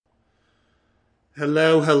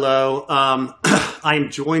Hello, hello.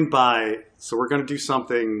 I'm joined by, so we're going to do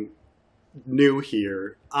something new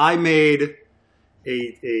here. I made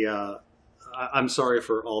I'm sorry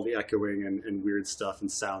for all the echoing and weird stuff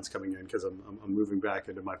and sounds coming in because I'm moving back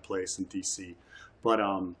into my place in DC. But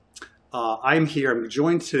I'm here. I'm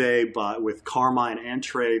joined today with Carmine and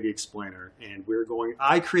Trey, the explainer, and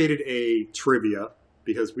I created a trivia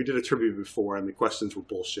because we did a trivia before and the questions were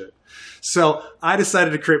bullshit. So I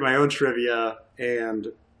decided to create my own trivia, and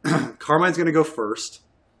Carmine's going to go first,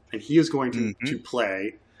 and he is going to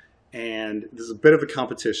play. And this is a bit of a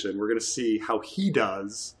competition. We're going to see how he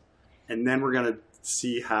does, and then we're going to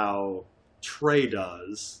see how Trey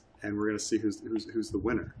does, and we're going to see who's the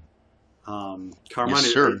winner. Carmine,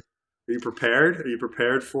 Yes, sir. are you prepared? Are you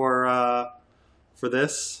prepared for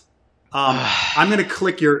this? I'm going to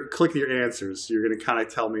click your answers. You're going to kind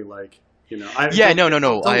of tell me Yeah, no.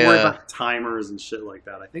 Don't worry about timers and shit like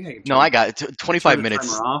that. I think I can. No, I got it. 25 turn the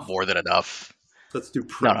minutes timer off. more than enough. Let's do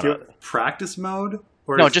No. practice mode.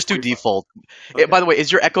 Or No, is it just do 25? default. Okay. By the way,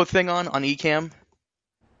 is your echo thing on Ecamm?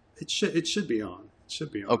 It should be on. It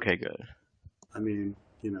should be on. Okay, good. I mean,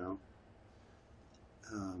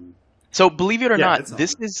 um, So believe it or yeah, not, it's on.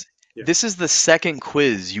 Yeah. this is the second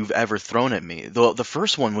quiz you've ever thrown at me. The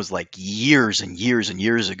first one was like years and years and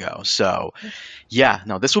years ago. So, yeah,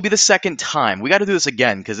 no, this will be the second time. We got to do this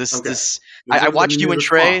again because Okay. I watched you and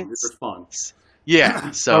Trey. These are fun.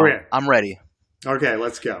 Yeah, so Okay. I'm ready. Okay,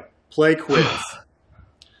 let's go. Play quiz.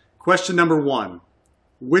 Question number 1.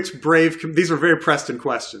 These are very Preston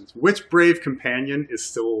questions. Which brave companion is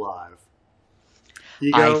still alive? I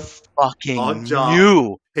Ego, fucking Lockjaw,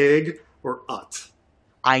 knew. Pig, or Ut?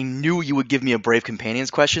 I knew you would give me a Brave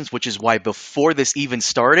Companions questions, which is why before this even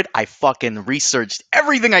started, I fucking researched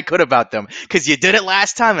everything I could about them. Because you did it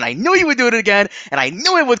last time, and I knew you would do it again, and I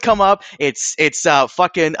knew it would come up. It's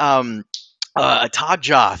fucking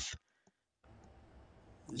Togjoth.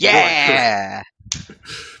 Yeah.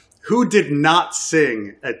 Who did not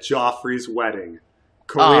sing at Joffrey's wedding?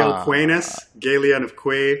 Coriolanus, Galen of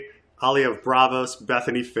Quay, Alia of Bravos,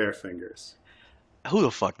 Bethany Fairfingers. Who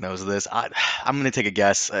the fuck knows this? I'm gonna take a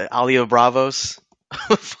guess. Alia Bravos. Who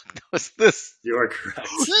the fuck knows this? You are correct.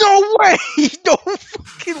 No way! No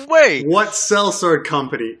fucking way! What sellsword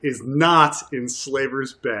company is not in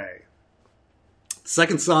Slaver's Bay?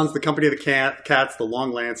 Second Son's the Company of the Cats, the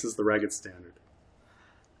Long Lances, the Ragged Standard.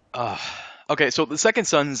 Okay, so the Second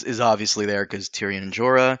Sons is obviously there because Tyrion and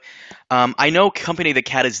Jorah. I know Company of the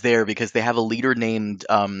Cat is there because they have a leader named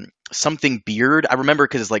something Beard. I remember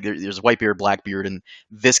because like there's Whitebeard, Blackbeard, and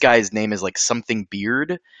this guy's name is like something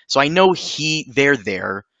Beard. So I know they're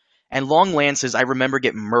there. And Long Lances, I remember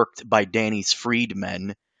get murked by Dany's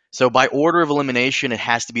freedmen. So by order of elimination, it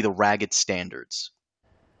has to be the Ragged Standards.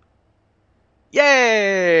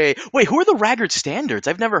 Yay! Wait, who are the Ragged Standards?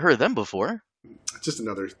 I've never heard of them before. Just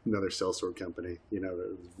another sellsword company, that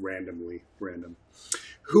was randomly random.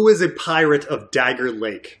 Who is a pirate of Dagger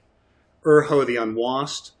Lake? Urho the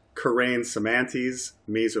Unwashed, Karain Samantes,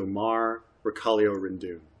 Mazo Mar, Ricalio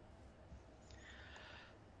Rindoon.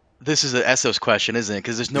 This is an Essos question, isn't it?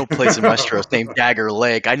 Because there's no place in Westeros named Dagger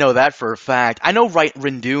Lake. I know that for a fact. I know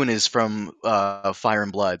Rindoon is from Fire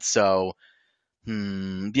and Blood, so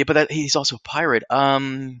yeah, but he's also a pirate.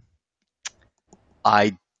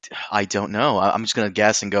 I don't know. I'm just gonna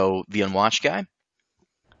guess and go the Unwatched guy.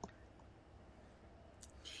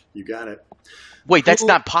 You got it. Wait, that's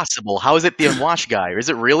not possible. How is it the Unwatched guy? Or is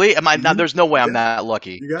it really? Am I not? There's no way I'm that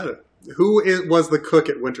lucky. You got it. Who was the cook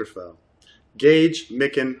at Winterfell? Gage,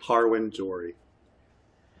 Micken, Harwin, Jory.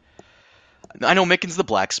 I know Micken's the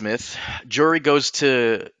blacksmith. Jory goes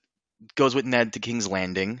with Ned to King's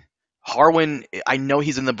Landing. Harwin, I know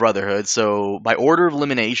he's in the Brotherhood, so by order of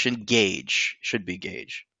elimination, Gage should be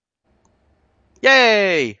Gage.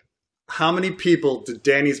 Yay! How many people did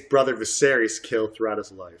Dany's brother Viserys kill throughout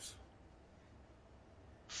his life?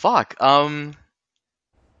 Fuck.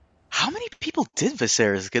 How many people did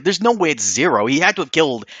Viserys kill? There's no way it's 0. He had to have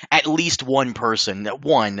killed at least one person.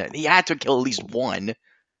 One. He had to kill at least one.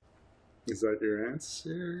 Is that your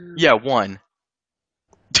answer? Yeah, one.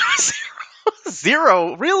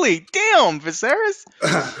 0? Really? Damn, Viserys?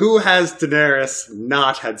 Who has Daenerys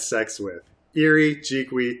not had sex with? Eerie,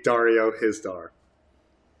 Jiqui, Dario, Hisdar.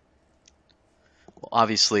 Well,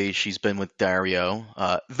 obviously, she's been with Dario.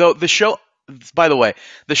 Though the show, by the way,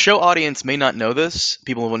 the show audience may not know this,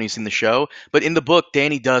 people who have only seen the show, but in the book,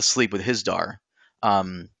 Dany does sleep with Hisdar.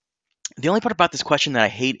 The only part about this question that I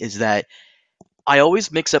hate is that I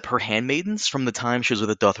always mix up her handmaidens from the time she was with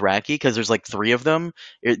the Dothraki, because there's like 3 of them.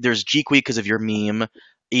 There's Jiqui because of your meme,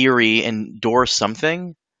 Eerie, and Dor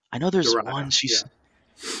something. I know there's Dorada, one. She's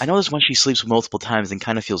I know this one she sleeps with multiple times and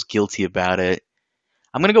kind of feels guilty about it.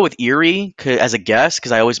 I'm gonna go with Eerie as a guess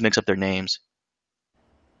because I always mix up their names.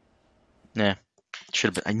 Nah,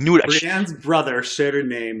 should have been. I knew it. Brienne's brother shared a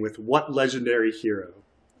name with what legendary hero?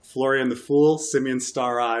 Florian the Fool, Simeon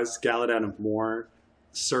Star Eyes, Galadan of Morn,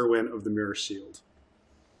 Serwyn of the Mirror Shield.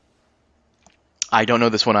 I don't know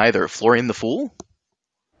this one either. Florian the Fool?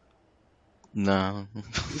 No.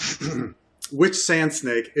 Which sand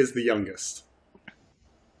snake is the youngest?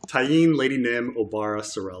 Tyene, Lady Nim, Obara,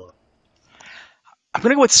 Sorella. I'm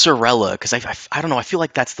gonna go with Sorella because I don't know. I feel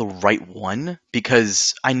like that's the right one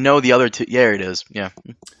because I know the other two. Yeah, it is. Yeah.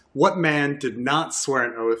 What man did not swear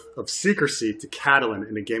an oath of secrecy to Catelyn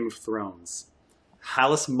in a Game of Thrones?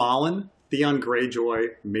 Hallis Mullen, Theon Greyjoy,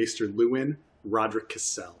 Maester Luwin, Roderick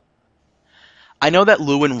Cassell. I know that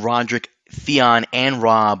Lewin, Roderick, Theon, and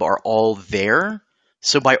Rob are all there.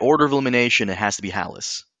 So by order of elimination, it has to be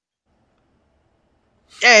Hallis.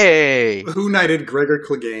 Yay! Who knighted Gregor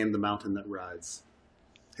Clegane, the mountain that rides?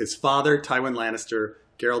 His father, Tywin Lannister,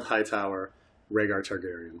 Geralt Hightower, Rhaegar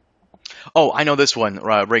Targaryen. Oh, I know this one,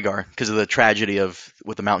 Rhaegar, because of the tragedy of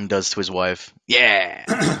what the mountain does to his wife. Yeah!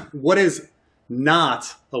 What is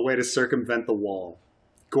not a way to circumvent the wall?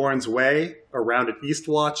 Gorin's Way, Around at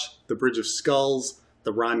Eastwatch, the Bridge of Skulls,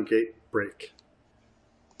 the Ron Gate Break.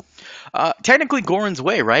 Technically Gorin's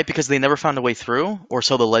Way, right? Because they never found a way through, or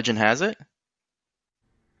so the legend has it.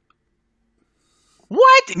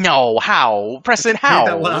 What? No, how? Preston, how?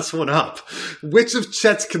 Made that last one up. Which of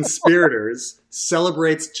Chet's conspirators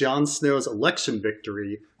celebrates Jon Snow's election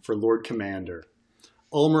victory for Lord Commander?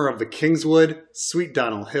 Ulmer of the Kingswood, Sweet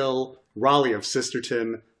Donald Hill, Raleigh of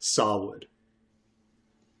Sisterton, Sawwood.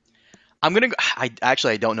 I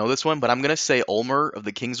don't know this one, but I'm gonna say Ulmer of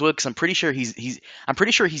the Kingswood because I'm pretty sure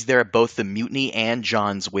he's there at both the mutiny and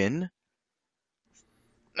Jon's win.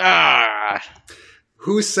 Ah.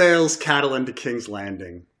 Who sails Catelyn to King's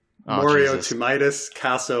Landing? Oh, Morio Jesus. Tumitis,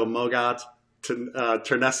 Casso Mogat,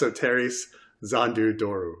 Ternesso Teres, Zandu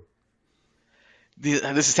Doru.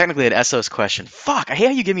 This is technically an Essos question. Fuck! I hate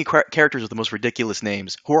how you give me characters with the most ridiculous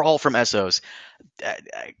names who are all from Essos.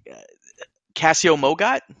 Cassio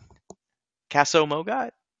Mogat? Casso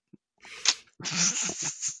Mogat?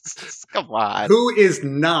 Come on. Who is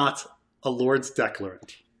not a Lord's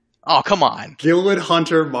Declarant? Oh, come on. Gilwood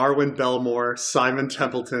Hunter, Marwyn Belmore, Simon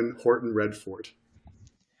Templeton, Horton Redford.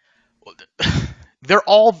 I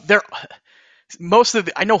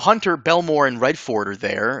know Hunter, Belmore, and Redford are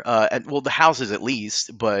there. The houses at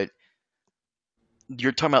least, but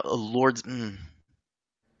you're talking about Lord's.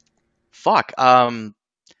 Fuck. I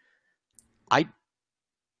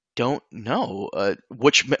don't know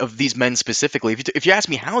which of these men specifically. If you ask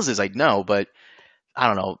me houses, I'd know, but I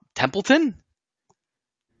don't know. Templeton?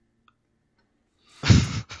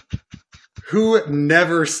 Who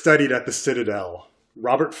never studied at the Citadel?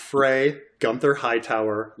 Robert Frey, Gunther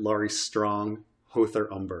Hightower, Laurie Strong,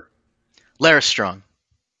 Hother Umber. Larys Strong.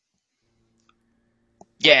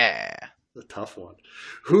 Yeah. A tough one.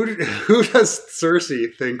 Who does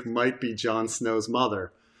Cersei think might be Jon Snow's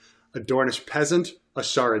mother? A Dornish peasant, a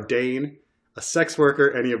Shara Dane, a sex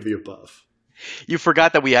worker, any of the above? You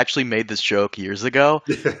forgot that we actually made this joke years ago,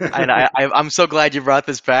 and I'm so glad you brought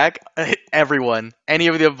this back. Everyone, any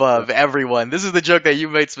of the above, everyone. This is the joke that you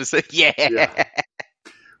made specific. Yeah.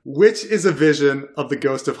 Which is a vision of the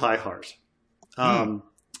ghost of High Heart?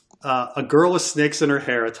 A girl with snakes in her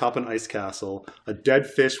hair atop an ice castle, a dead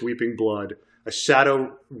fish weeping blood, a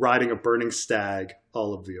shadow riding a burning stag,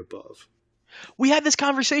 all of the above. We had this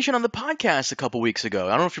conversation on the podcast a couple weeks ago.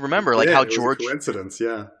 I don't know if you remember, How George. Was a coincidence,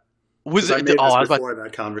 yeah. Was it? I made this before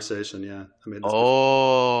that conversation, yeah. I made this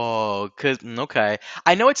okay.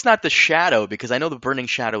 I know it's not the shadow because I know the burning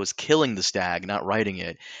shadow is killing the stag, not riding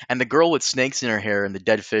it. And the girl with snakes in her hair and the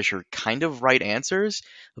dead fish are kind of right answers,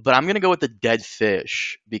 but I'm gonna go with the dead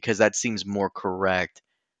fish because that seems more correct.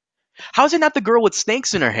 How is it not the girl with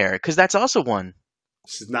snakes in her hair? Because that's also one.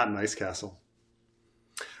 She's not in Ice Castle.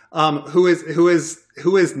 Who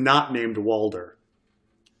is not named Walder?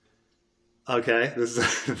 Okay,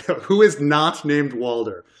 who is not named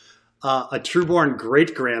Walder? A trueborn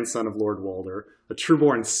great-grandson of Lord Walder, a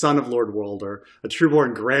trueborn son of Lord Walder, a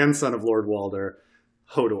trueborn grandson of Lord Walder,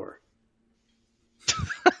 Hodor.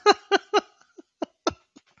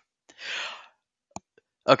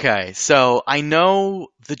 Okay, so I know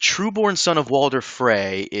the trueborn son of Walder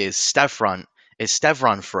Frey is Stefron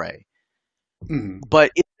Frey. Mm-hmm.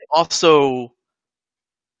 But it's also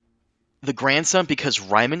the grandson because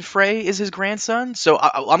Ryman Frey is his grandson. So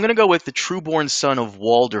I'm going to go with the trueborn son of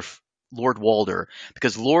Lord Walder,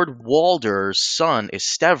 because Lord Walder's son is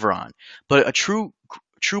Stevron. But a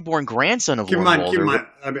trueborn grandson of Keep in Lord mind, keep in Walder.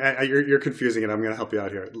 mind. I mean, you're confusing it. I'm going to help you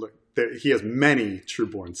out here. Look, he has many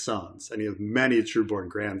trueborn sons, and he has many trueborn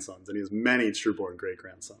grandsons, and he has many trueborn great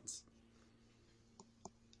grandsons.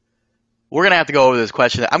 We're gonna have to go over this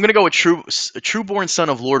question. I'm gonna go with trueborn son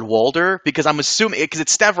of Lord Walder because I'm assuming because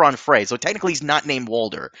it's Stavron Frey, so technically he's not named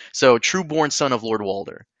Walder. So trueborn son of Lord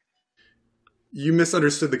Walder. You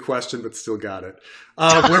misunderstood the question, but still got it.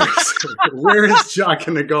 Where is Jock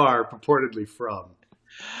and Nagar purportedly from?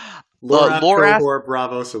 Lorath, Lorath. Cohort,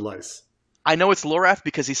 Bravos, or Lice? I know it's Lorath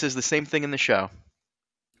because he says the same thing in the show.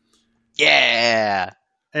 Yeah.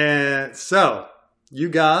 And so you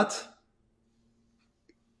got.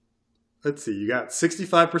 Let's see. You got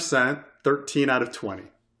 65%, 13 out of 20.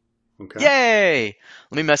 Okay. Yay!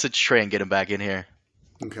 Let me message Trey and get him back in here.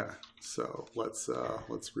 Okay. So let's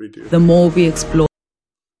redo. The more we explore.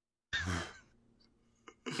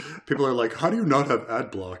 People are like, "How do you not have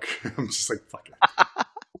ad block?" I'm just like, "Fuck it."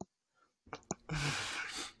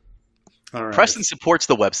 All right. Preston supports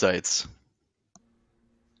the websites.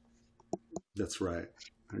 That's right.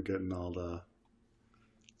 I'm getting all the.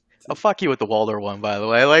 Oh, fuck you with the Walder one, by the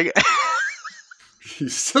way. Like, You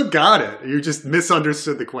still got it. You just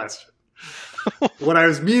misunderstood the question. What I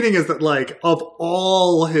was meaning is that, like, of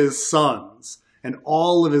all his sons and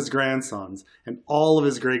all of his grandsons and all of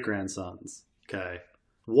his great grandsons, okay,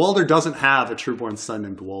 Walder doesn't have a trueborn son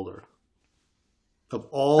named Walder. Of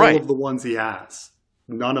all of the ones he has,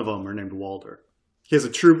 none of them are named Walder. He has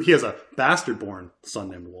a bastard born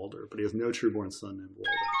son named Walder, but he has no trueborn son named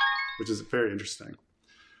Walder, which is very interesting.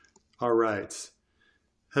 All right.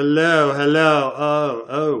 Hello.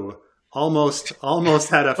 Oh. Almost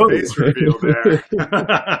had a face reveal there.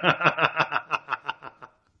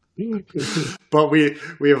 But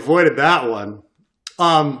we avoided that one.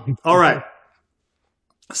 All right.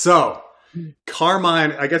 So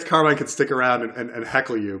Carmine, I guess Carmine could stick around and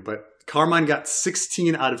heckle you, but Carmine got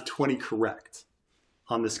 16 out of 20 correct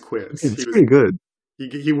on this quiz. It's pretty good.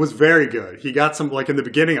 He was very good. He got some, like in the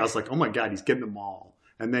beginning, I was like, oh my God, he's getting them all.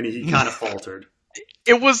 And then he kind of faltered.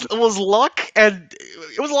 it was luck, and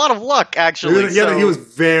it was a lot of luck, actually. He was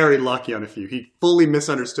very lucky on a few. He fully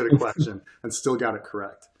misunderstood a question and still got it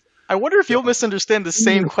correct. I wonder if you'll misunderstand the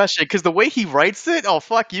same question, because the way he writes it, oh,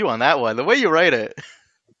 fuck you on that one. The way you write it.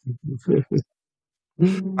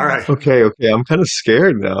 All right. Okay. I'm kind of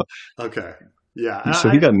scared now. Okay. Yeah. So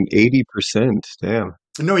he got an 80%. Damn.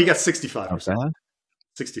 No, he got 65%. Not bad.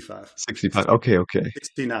 65. 65. Okay.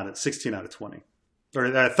 16 out of 20.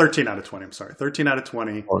 Or 13 out of 20, I'm sorry. 13 out of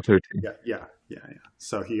 20. Oh, 13. Yeah.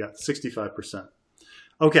 So he got 65%.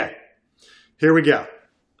 Okay. Here we go.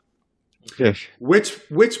 Okay.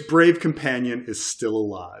 Which brave companion is still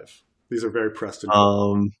alive? These are very Preston.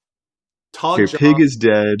 Okay, Pig is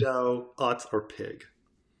dead. Ut, or Pig.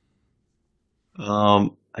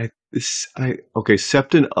 Okay,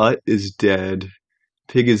 Septon Ut is dead.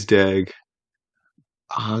 Pig is dead.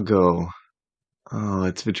 Ago. Oh,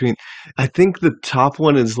 it's between. I think the top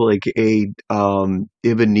one is like a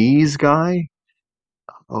Ibanese guy.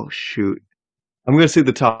 Oh shoot! I'm gonna say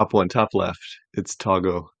the top one, top left. It's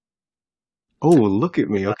Togo. Oh, look at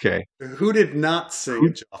me. Okay. Who did not sing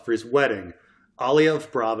at Joffrey's wedding? Alia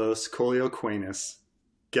of Bravos, Colio Quainus,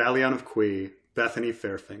 Galleon of Qui, Bethany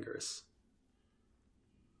Fairfingers.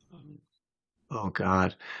 Oh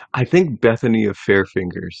God, I think Bethany of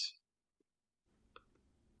Fairfingers.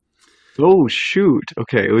 Oh shoot!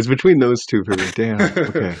 Okay, it was between those two for me. Damn.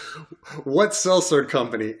 Okay. What sellsword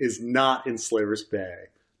company is not in Slaver's Bay?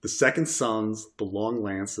 The Second Sons, the Long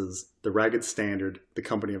Lances, the Ragged Standard, the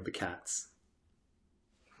Company of the Cats.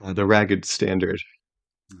 The Ragged Standard.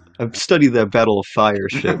 I've studied that Battle of Fire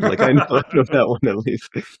shit. Like I know that one at least.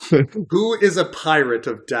 Who is a pirate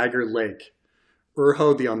of Dagger Lake?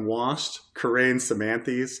 Urho the Unwashed, Karain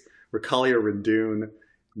Samanthes, Recalia Rendoon,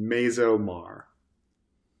 Mazo Mar.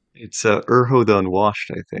 It's Urho the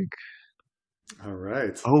Unwashed, I think. All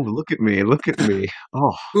right. Oh, look at me! Look at me!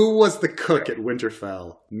 Oh. Who was the cook at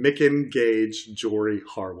Winterfell? Micken, Gage, Jory,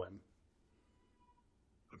 Harwin.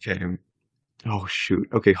 Okay. Oh shoot.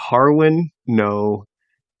 Okay, Harwin, no.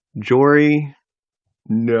 Jory,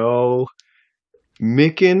 no.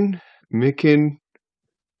 Micken.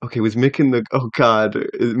 Okay, was Micken the? Oh God,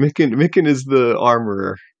 Micken is the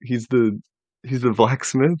armorer. He's the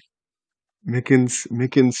blacksmith. Micken's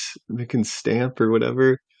stamp or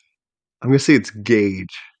whatever. I'm gonna say it's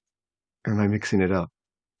Gage. Or am I mixing it up?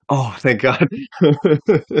 Oh, thank God.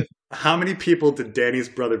 How many people did Dany's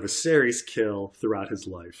brother Viserys kill throughout his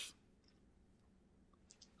life?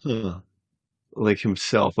 Like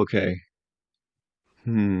himself, okay.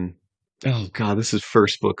 Oh God, this is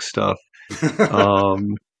first book stuff.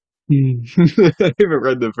 I haven't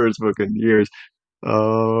read the first book in years.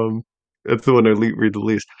 Um, that's the one I read the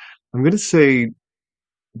least. I'm gonna say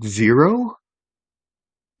zero.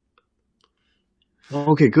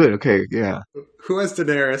 Oh, okay, good. Okay, yeah. Who has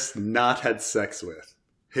Daenerys not had sex with?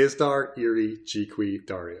 Hazdar, Eerie, Jiqui,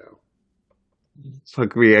 Dario.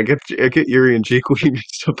 Fuck me. I get Yuri and Jake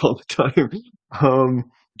mixed up all the time. Um,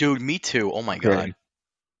 Dude, me too. Oh my okay.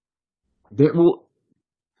 god. Well,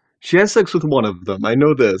 she has sex with one of them. I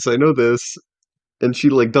know this. I know this. And she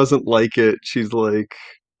like doesn't like it. She's like,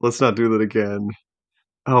 let's not do that again.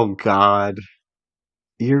 Oh God.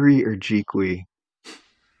 Eerie or Jeekwe?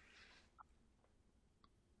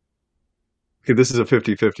 Okay, this is a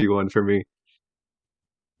 50-50 one for me.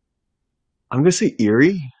 I'm gonna say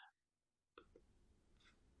Eerie.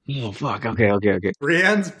 Oh fuck. Okay, okay, okay.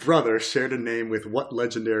 Brienne's brother shared a name with what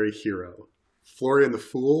legendary hero? Florian the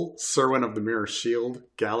Fool, Serwyn of the Mirror Shield,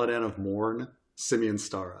 Galadan of Morn, Simeon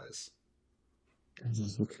Star Eyes.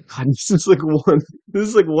 God, this is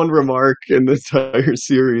like one remark in the entire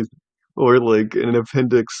series, or like an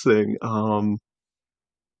appendix thing.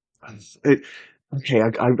 It, okay,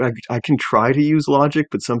 I can try to use logic,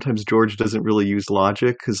 but sometimes George doesn't really use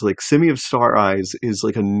logic because like Simi of Star Eyes is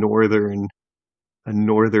like a northern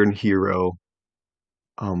hero,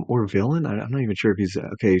 or villain. I'm not even sure if he's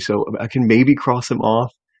okay. So I can maybe cross him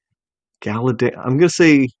off. Galadan. I'm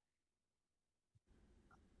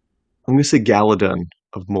gonna say Galadon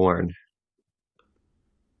of Morn.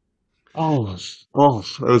 Oh, oh,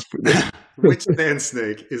 Which sand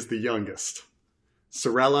snake is the youngest?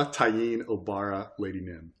 Sorella, Tyene, Obara, Lady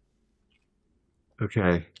Nim.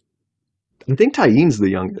 okay. I think Tyenne's the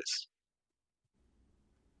youngest,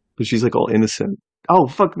 but she's like all innocent. Oh,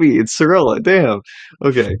 fuck me, it's Cirilla. Damn.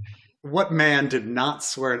 Okay. What man did not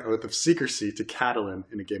swear an oath of secrecy to Catelyn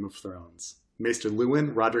in A Game of Thrones? Maester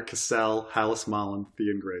Luwin, Roderick Cassell, Hallis Mullen,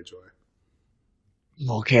 Theon Greyjoy.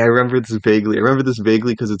 Okay, I remember this vaguely. I remember this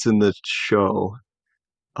vaguely because it's in the show.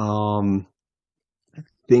 Um,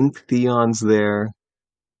 think Theon's there.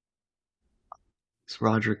 Is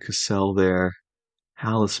Roderick Cassell there?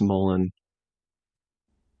 Hallis Mullen.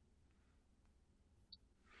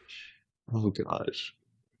 Oh gosh.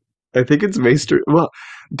 I think it's Maester. Well,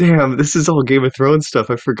 damn, this is all Game of Thrones stuff.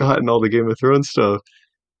 I've forgotten all the Game of Thrones stuff.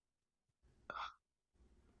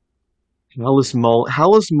 Hallis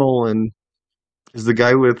Mullen is the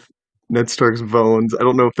guy with Ned Stark's bones. I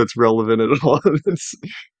don't know if that's relevant at all.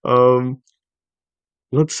 Um,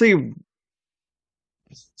 let's say,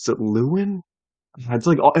 is it Lewin? It's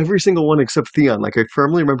like every single one except Theon. Like I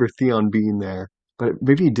firmly remember Theon being there, but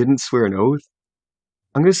maybe he didn't swear an oath.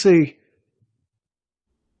 I'm gonna say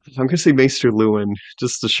I'm gonna say Maester Lewin,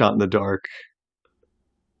 just a shot in the dark.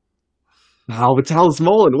 Oh, it's Alice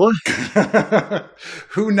Mullen. What?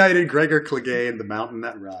 Who knighted Gregor Clegane, the mountain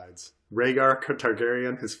that rides? Rhaegar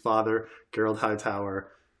Targaryen, his father, Gerald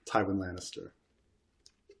Hightower, Tywin Lannister.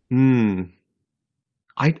 Hmm.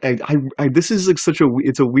 This is like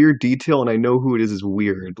it's a weird detail, and I know who it is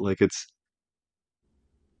weird. Like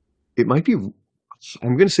it might be.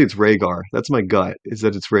 I'm gonna say it's Rhaegar. That's my gut. Is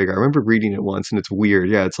that it's Rhaegar? I remember reading it once, and it's weird.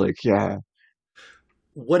 Yeah, it's like yeah.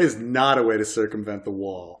 What is not a way to circumvent the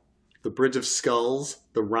wall? The Bridge of Skulls,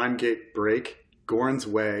 the Rhymegate Break, Gorin's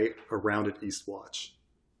Way, or Rounded Eastwatch.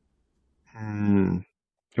 Hmm.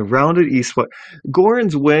 Around it east, what?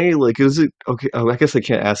 Gorin's Way, like, is it okay? Oh, I guess I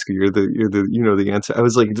can't ask you. You know the answer. I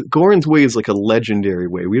was like, Gorin's Way is like a legendary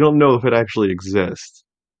way. We don't know if it actually exists.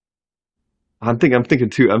 I'm thinking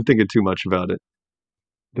too much about it.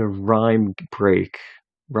 The Rhyme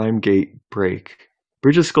Gate Break.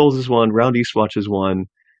 Bridge of Skulls is one. Round Eastwatch is one.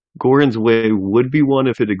 Gorin's Way would be one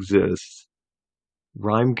if it exists.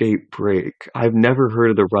 Rhyme Gate Break. I've never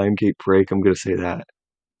heard of the Rhyme Gate Break. I'm gonna say that.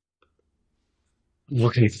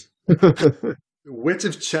 Okay. Which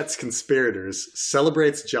of Chet's conspirators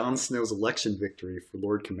celebrates Jon Snow's election victory for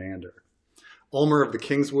Lord Commander? Ulmer of the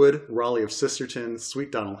Kingswood, Raleigh of Sisterton, Sweet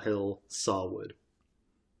Donald Hill, Sawwood.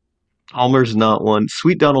 Almer's not one.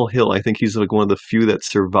 Sweet Donald Hill, I think he's like one of the few that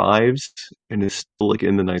survives and is still like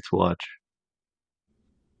in the Night's Watch.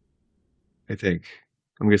 I think.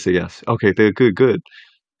 I'm gonna say yes. Okay, good, good.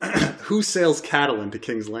 Who sails Catelyn to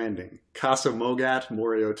King's Landing? Casa Mogat,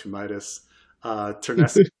 Morio Tumitis,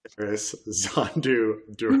 Ternessa Harris, Zondu,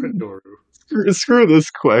 Doru. Screw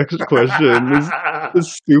this question.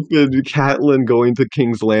 This stupid Catelyn going to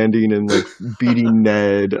King's Landing and like beating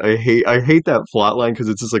Ned. I hate that plot line because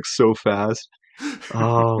it's just like so fast.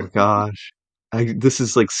 Oh gosh. This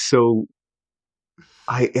is like so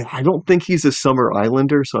I don't think he's a Summer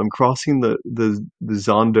Islander, so I'm crossing the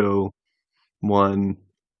Zondo one,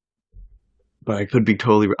 but I could be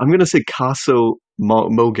totally. I'm gonna say Caso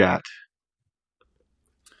Mogat.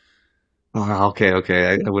 Oh, okay,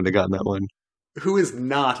 okay. I wouldn't have gotten that one. Who is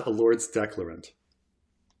not a Lord's Declarant?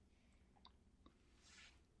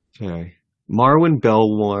 Okay. Marwyn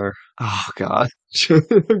Belmore. Oh God.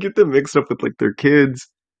 I get them mixed up with like their kids.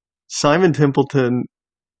 Simon Templeton.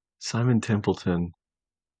 Simon Templeton.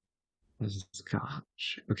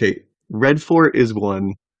 Gosh. Okay. Redfort is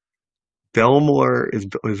one. Belmore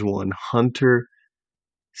is one. Hunter.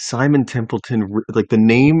 Simon Templeton. Like the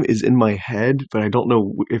name is in my head, but I don't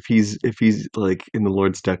know if he's like in the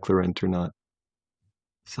Lord's Declarant or not.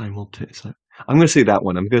 I'm gonna say that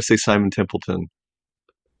one. I'm gonna say Simon Templeton.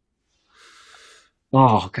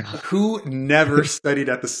 Oh God. Who never studied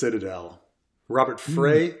at the Citadel? Robert Hmm.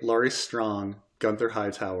 Frey, Laurie Strong, Gunther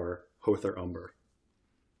Hightower, Hother Umber.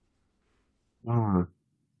 Ah,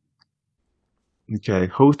 okay.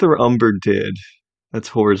 Hother Umber did. That's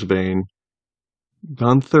Horsebane.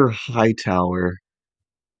 Gunther Hightower.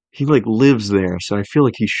 He like lives there, so I feel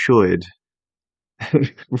like he should.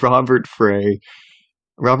 Robert Frey.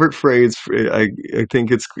 Robert Frey is. I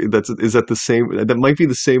think is that the same? That might be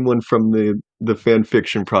the same one from the fan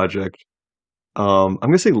fiction project. I'm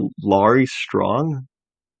gonna say Laurie Strong.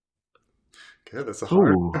 Okay, that's a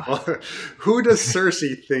hard. Oh, Who does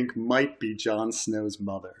Cersei think might be Jon Snow's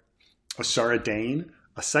mother? A Shara Dane,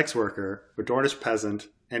 a sex worker, a Dornish peasant,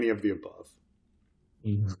 any of the above?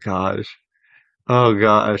 gosh. Oh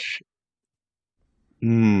gosh.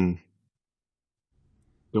 Hmm.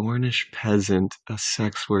 Dornish peasant, a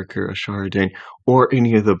sex worker, a Shardane, or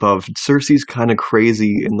any of the above. Cersei's kind of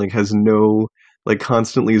crazy and like has no like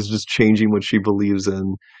constantly is just changing what she believes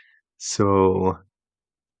in. So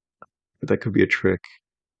that could be a trick.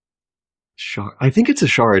 I think it's a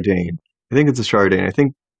Shardane. I think it's a Shardane. I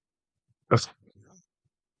think.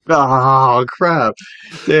 Oh crap!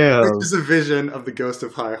 Which Damn. is a vision of the ghost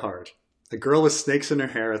of High Heart? A girl with snakes in her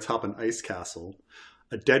hair atop an ice castle,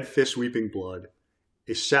 a dead fish weeping blood,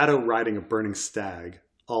 a shadow riding a burning stag,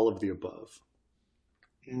 all of the above.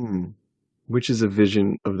 Hmm. Which is a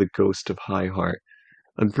vision of the ghost of High Heart.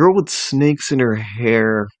 A girl with snakes in her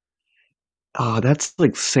hair. Ah, that's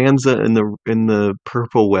like Sansa in the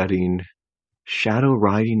Purple Wedding. Shadow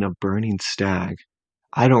riding a burning stag.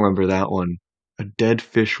 I don't remember that one. A dead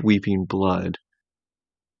fish weeping blood.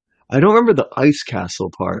 I don't remember the ice castle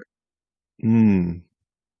part. Hmm.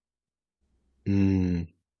 Hmm.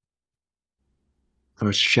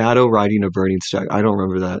 A shadow riding a burning stag. I don't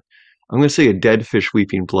remember that. I'm gonna say a dead fish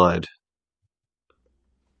weeping blood.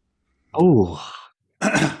 Oh.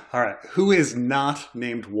 All right. Who is not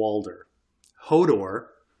named Walder? Hodor,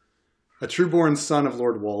 a trueborn son of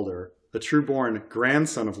Lord Walder, a trueborn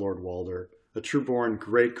grandson of Lord Walder, a trueborn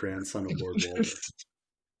great grandson of Lord Walder.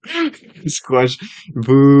 Squash.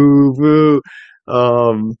 Boo boo.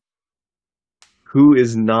 Um. Who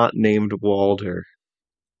is not named Walder?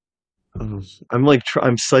 Oh, I'm like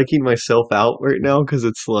I'm psyching myself out right now because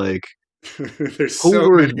it's like There's so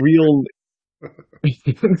Hodor's many. real.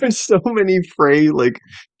 There's so many Frey like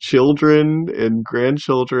children and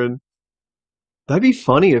grandchildren. That'd be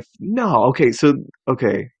funny if no. Okay, so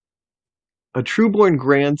okay, a trueborn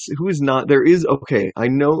grants who is not there is okay. I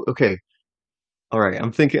know. Okay, all right.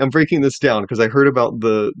 I'm breaking this down because I heard about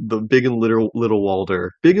the big and little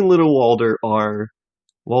Walder. Big and little Walder are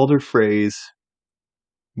Walder Frey's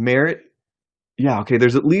Merritt. Yeah, okay.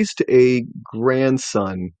 There's at least a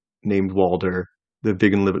grandson named Walder, the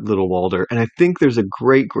big and little Walder, and I think there's a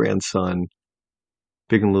great grandson,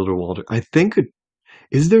 big and little Walder. I think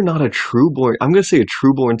is there not a trueborn? I'm going to say a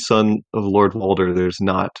trueborn son of Lord Walder. There's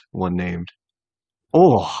not one named.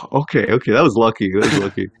 Oh, okay, okay. That was lucky. That was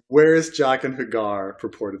lucky. Where is Jock and Hagar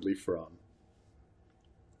purportedly from?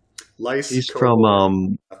 Lyce, He's from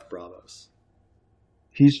Cohort, Bravos.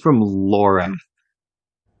 he's from Lorath.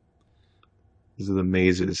 These are the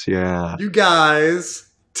mazes. Yeah. You guys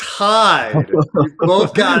tied. You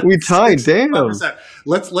both got We tied. Damn. 65%.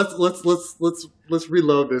 Let's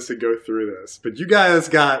reload this and go through this. But you guys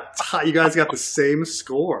got the same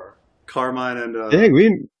score, Carmine and Dang,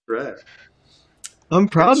 Ray. I'm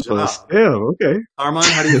Good proud of us. job, Yeah, okay. Carmine.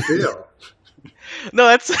 How do you feel? No,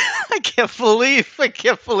 that's I can't believe,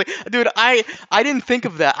 dude. I didn't think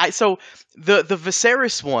of that. So the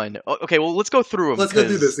Viserys one. Okay, well let's go through them. Let's go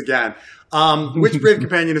through this again. Which brave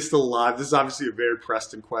companion is still alive? This is obviously a very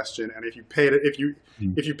Preston question, and if you paid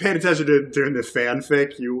attention to during the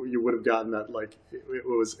fanfic, you would have gotten that like it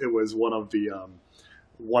was one of the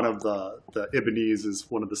Ibonese is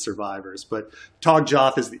one of the survivors, but Tog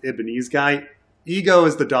Joth is the Ibonese guy. Ego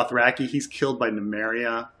is the Dothraki. He's killed by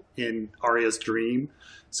Nymeria in Arya's dream.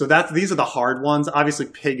 So these are the hard ones. Obviously,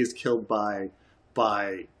 Pig is killed by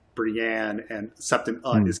Brienne, and Septon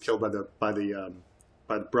Ut is killed by the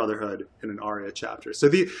Brotherhood in an Arya chapter. So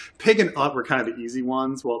the Pig and Ut were kind of the easy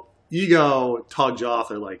ones. Well, Ego, Tog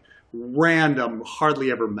Joth are like random,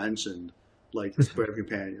 hardly ever mentioned, like brave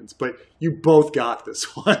companions. But you both got this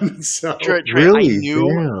one. So Trey, Really?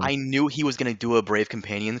 I knew he was gonna do a brave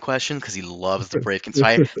companion question because he loves the brave.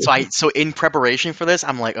 So in preparation for this,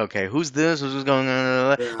 I'm like, okay, who's this? Who's going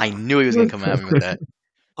on? Yeah. I knew he was gonna come at me with that.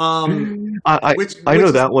 I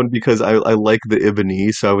know that one because I like the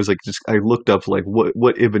Ibonese, so I was like, I looked up like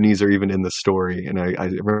what Ibonese are even in the story, and I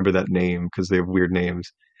remember that name because they have weird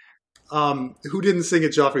names. Who didn't sing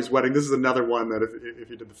at Joffrey's wedding? This is another one that if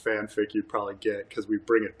you did the fanfic, you'd probably get because we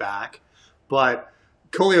bring it back. But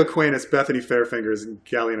Colio Aquinas, Bethany Fairfingers, and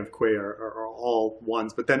Galleon of Quay are all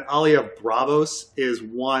ones. But then Alia of Bravos is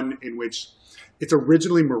one in which it's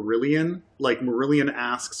originally Marillion. Like Marillion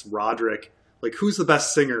asks Roderick, like, who's the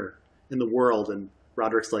best singer in the world? And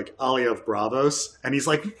Roderick's like, Alia of Bravos. And he's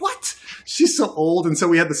like, what? She's so old. And so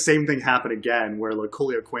we had the same thing happen again, where like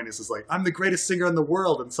Colio Aquinas is like, I'm the greatest singer in the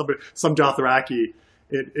world. And some Dothraki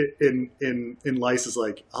in Lyce is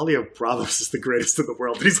like, Alia of Bravos is the greatest in the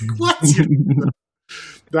world. And he's like, what?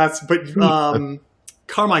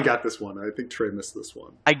 Carmine got this one. I think Trey missed this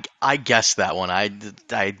one. I guessed that one. I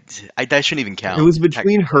shouldn't even count. It was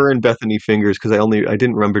between her and Bethany Fingers because I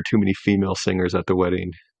didn't remember too many female singers at the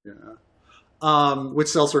wedding. Yeah. Which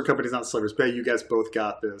sellsword company's not Slaver's Bay? You guys both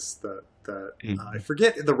got this. I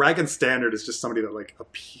forget. The Rag and Standard is just somebody that like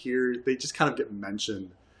appears. They just kind of get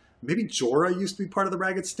mentioned. Maybe Jorah used to be part of the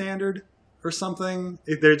Ragged Standard or something.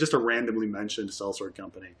 They're just a randomly mentioned sellsword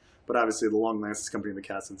company. But obviously, the Long Lances Company and the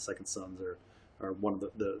Cats and Second Sons are one of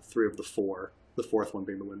the three of the four. The fourth one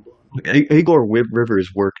being the Windblown. Aegor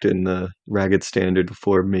Rivers worked in the Ragged Standard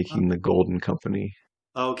before making the Golden Company.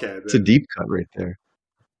 Okay, it's a deep cut right there.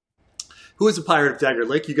 Who is a Pirate of Dagger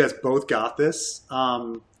Lake? You guys both got this.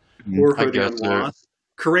 Or the Unlost.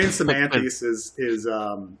 Corain Samanthis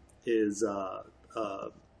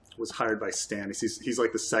was hired by Stannis. He's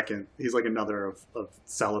like the second. He's like another of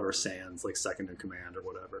Salladhor Sand's, like second in command or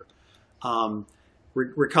whatever.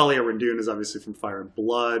 Ricalia Rendoon is obviously from Fire and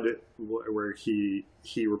Blood, where he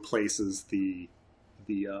replaces the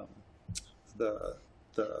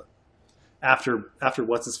after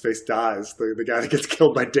what's his face dies, the guy that gets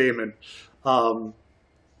killed by Daemon. Ricalia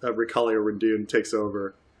Rendoon takes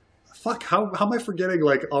over. Fuck, how am I forgetting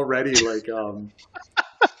like already like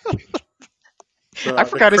I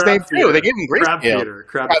forgot his name too. They gave him great Crab Feeder.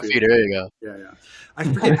 Crab Feeder. There you go. Yeah. I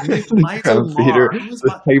forget. Crab Feeder.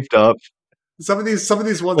 Hyped up. Some of these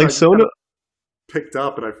ones like Sona picked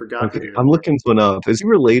up, and I forgot. Okay, I'm looking one up. Is he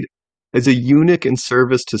related as a eunuch in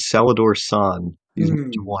service to Salladhor Saan? He's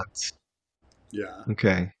once. Yeah.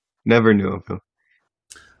 Okay. Never knew of him.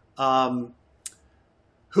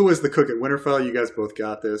 Who was the cook at Winterfell? You guys both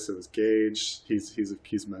got this. It was Gage.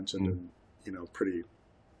 He's mentioned in pretty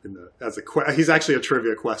in the he's actually a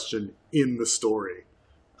trivia question in the story.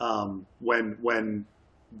 When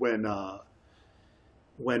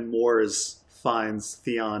Mors finds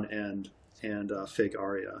Theon and fake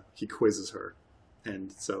Arya, he quizzes her,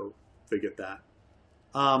 and so they get that.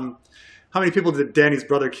 How many people did Dany's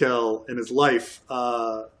brother kill in his life?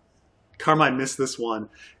 Carmine missed this one.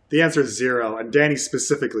 The answer is 0, and Dany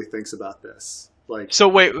specifically thinks about this. Like, so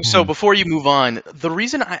wait, so before you move on, the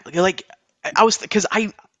reason I was because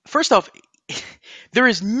first off, there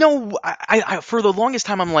is no. I for the longest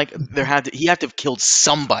time I'm like he had to have killed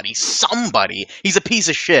somebody. He's a piece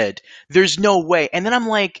of shit. There's no way. And then I'm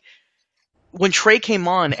like, when Trey came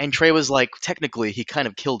on and Trey was like, technically he kind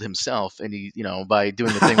of killed himself, and he by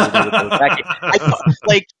doing the thing with the I thought,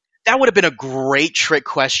 like that would have been a great trick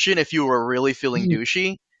question if you were really feeling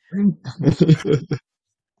douchey.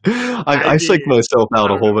 I psyched myself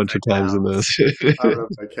out a whole bunch of times in this. I don't know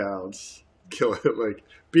if that counts. Kill it like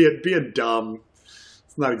being dumb.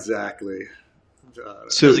 It's not exactly.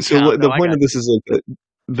 So the point of this is like that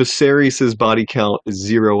Viserys' body count is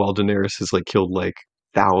 0, while Daenerys has like killed like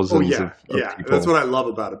thousands of people. That's what I love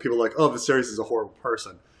about it. People are like, oh, Viserys is a horrible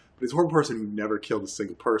person, but he's a horrible person who never killed a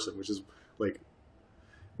single person, which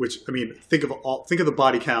I mean, think of the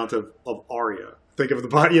body count of Arya. Think of the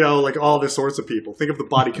body, like all this sorts of people. Think of the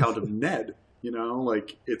body count of Ned.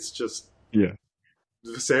 Like it's just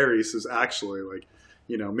Viserys is actually like,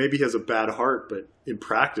 maybe he has a bad heart, but in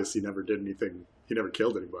practice he never did anything. He never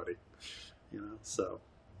killed anybody. So.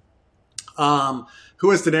 Who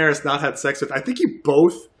has Daenerys not had sex with? I think you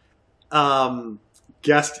both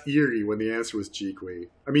guessed Eerie when the answer was Jeekwe.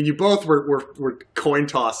 I mean, you both were coin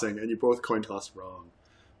tossing, and you both coin tossed wrong.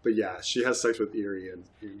 But yeah, she has sex with Eerie, and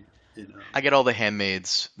I get all the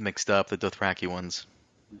handmaids mixed up, the Dothraki ones.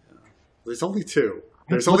 There's only two.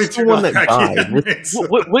 There's only What's the two one that Dothraki died? handmaids.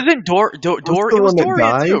 Wasn't Dor? What's Dor? the It was one that Dorian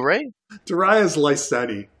died? too, right? Daria's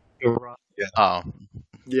Lyseni. Yeah. Oh,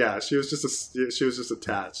 Yeah, she was just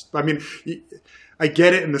attached. I mean, I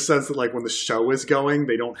get it in the sense that like when the show is going,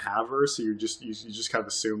 they don't have her, so you just kind of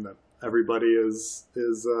assume that everybody is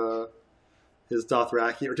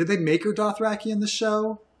Dothraki. Or did they make her Dothraki in the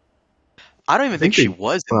show? I don't even think they- she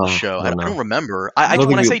was in the show. I don't I know. don't remember. I don't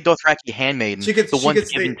When I think say Dothraki handmaiden, the one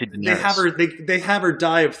given to Daenerys. They have her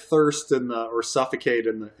die of thirst or suffocate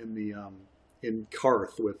in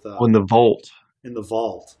Karth with in the vault in the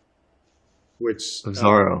vault, which of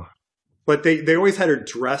Zorro. but they always had her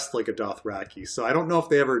dressed like a Dothraki, so I don't know if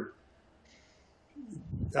they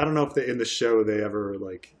in the show they ever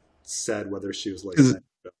like said whether she was like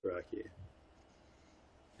Dothraki.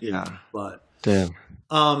 Yeah. But Damn.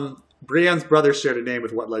 Brienne's brother shared a name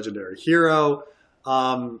with what legendary hero?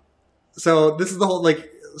 So this is the whole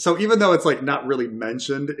like. So even though it's like not really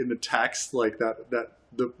mentioned in the text, like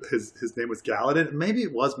his name was Galladon. Maybe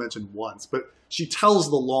it was mentioned once, but she tells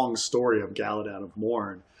the long story of Galladon of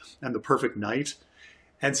Morn and the Perfect Knight.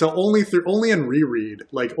 And so only in reread,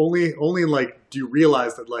 like only like do you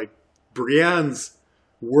realize that like Brienne's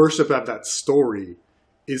worship of that story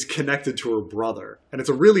is connected to her brother, and it's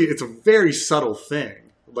a very subtle thing,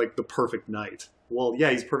 like the Perfect Knight. Well,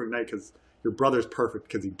 yeah, he's Perfect Knight because your brother's perfect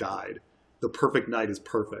because he died. The Perfect Knight is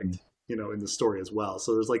perfect, in the story as well.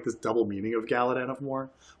 So there's like this double meaning of Galladon of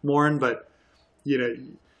Morn, but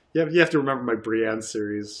you have to remember my Brienne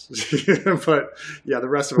series. But yeah, the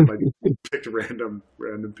rest of them I picked random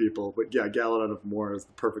people. But yeah, Galladon of Morn is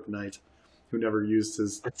the Perfect Knight who never used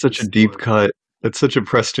his. That's such a deep cut. That's such a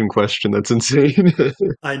Preston question. That's insane.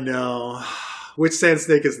 I know. Which Sand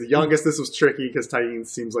Snake is the youngest? This was tricky because Tyene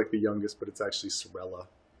seems like the youngest, but it's actually Sorella.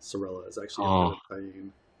 Sorella is actually Tyene.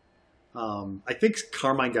 I think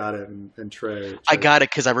Carmine got it and Trey. I got it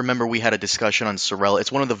because I remember we had a discussion on Sorella.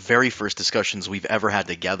 It's one of the very first discussions we've ever had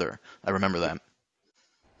together. I remember that.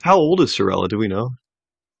 How old is Sorella? Do we know?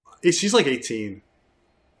 She's like 18.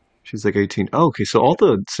 She's like 18. Oh, okay. So all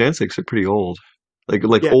the Sand Snakes are pretty old.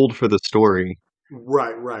 Like old for the story.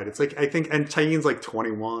 Right. It's like I think, and Tyene's like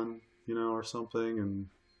 21, or something, and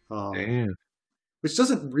Damn. which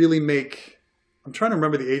doesn't really make. I'm trying to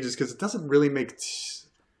remember the ages because it doesn't really make.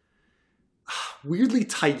 Weirdly,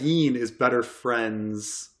 Tyene is better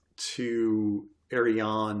friends to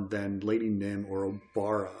Arianne than Lady Nym or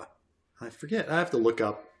Obara. I forget. I have to look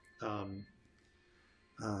up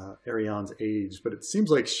Arianne's age, but it seems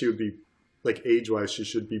like she would be, like age-wise, she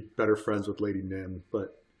should be better friends with Lady Nym,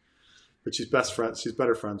 but she's better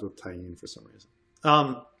friends with Tyene for some reason.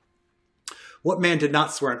 What man did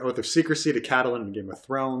not swear an oath of secrecy to Catelyn in Game of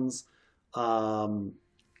Thrones?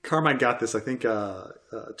 Carmine got this. I think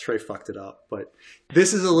Trey fucked it up, but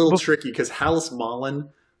this is a little tricky because Hallis Mullen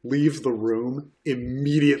leaves the room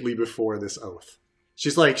immediately before this oath.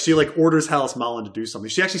 She orders Hallis Mullen to do something.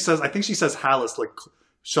 She actually says, I think she says Hallis like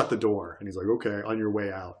shut the door, and he's like, okay, on your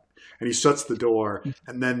way out, and he shuts the door,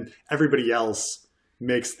 and then everybody else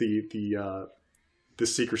makes the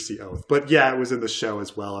secrecy oath. But yeah, it was in the show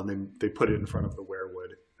as well, and then they put it in front of the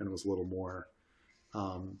werewood, and it was a little more.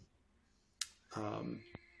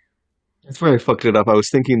 That's where I fucked it up. I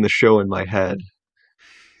was thinking the show in my head.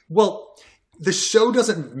 Well, the show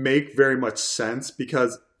doesn't make very much sense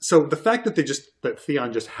because the fact that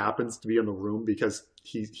Theon just happens to be in the room because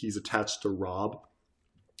he's attached to Robb,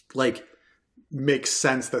 like, makes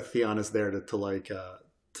sense that Theon is there to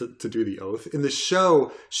do the oath. In the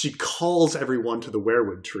show, she calls everyone to the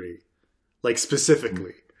werewood tree, like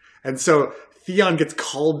specifically, and so Theon gets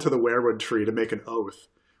called to the werewood tree to make an oath.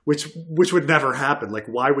 Which would never happen. Like,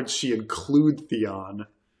 why would she include Theon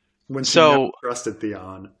when she never trusted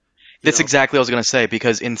Theon? That's exactly what I was going to say,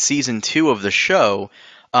 because in season 2 of the show,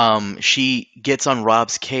 she gets on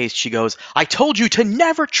Robb's case. She goes, I told you to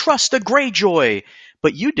never trust a Greyjoy,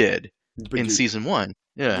 but you did in season 1.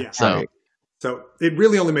 Yeah. So it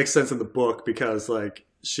really only makes sense in the book because like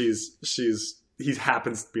he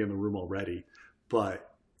happens to be in the room already. But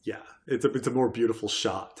yeah, it's a more beautiful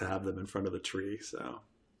shot to have them in front of the tree. So.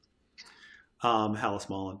 Hallis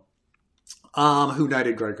Mullen. Who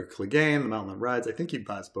knighted Gregor Clegane, the Mountain that Rides? I think you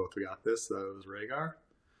guys both got this, though. It was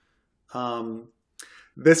Rhaegar.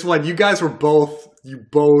 This one, you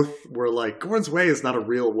both were like, Gorn's way is not a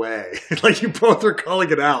real way. Like, you both are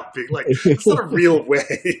calling it out, being like, it's not a real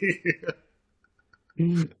way.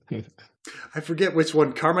 I forget which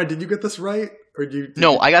one. Carmine, did you get this right?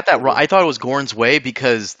 No, I got that wrong. I thought it was Gorn's way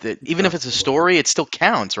because even if it's a story, it still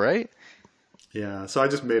counts, right? Yeah, so I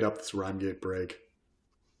just made up this rhyme gate break.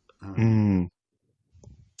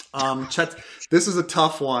 Chet, this is a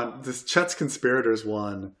tough one. This Chet's conspirators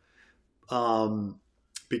one,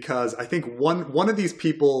 because I think one of these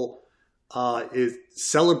people is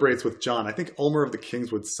celebrates with John. I think Ulmer of the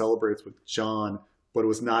Kingswood celebrates with John, but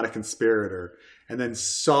was not a conspirator. And then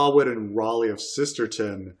Sawwood and Raleigh of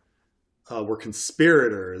Sisterton were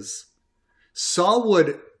conspirators.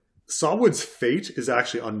 Sawwood's fate is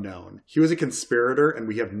actually unknown. He was a conspirator, and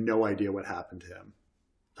we have no idea what happened to him.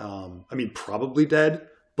 I mean, probably dead,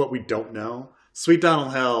 but we don't know. Sweet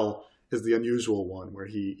Donald Hell is the unusual one, where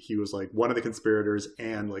he was like one of the conspirators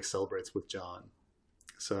and like celebrates with John.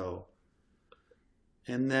 So,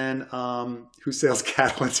 and then who sails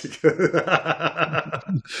cattle into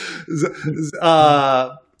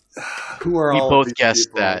who are We all both these guessed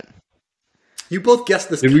people? that. You both guessed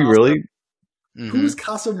this. Did we really? Who is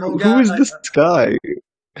Casa Mogat? Who is this guy?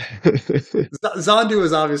 Zandu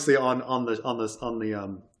is obviously on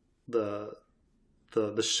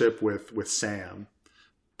the ship with Sam,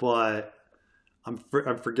 but I'm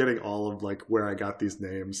forgetting all of like where I got these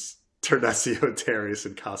names: Ternesio, Darius,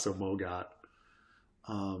 and Casa Mogat.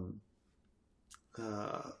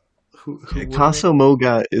 Casa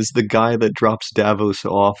Mogat is the guy that drops Davos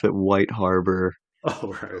off at White Harbor.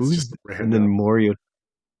 Oh, right. Who's and then Morio?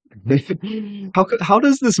 How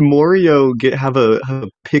does this Morio have a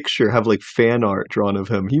picture, have like fan art drawn of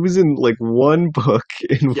him? He was in like one book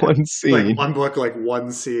in one scene. Like one book, like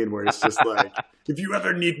one scene where it's just like, if you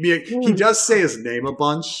ever need me, he does say his name a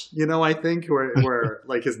bunch, I think, where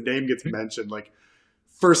like his name gets mentioned like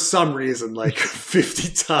for some reason like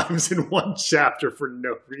 50 times in one chapter for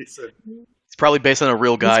no reason. It's probably based on a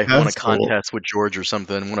real guy who won a contest with George or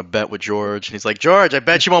something, won a bet with George. And he's like, George, I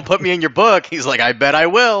bet you won't put me in your book. He's like, I bet I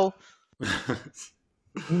will.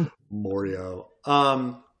 Morio.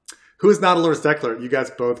 Who is not a Lord's Declarer? You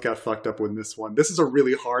guys both got fucked up with this one. This is a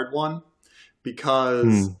really hard one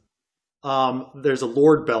because there's a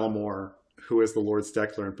Lord Bellamore who is the Lord's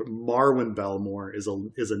Declarer, but Marwyn Bellamore is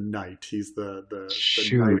a knight. He's the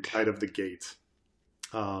knight of the gate.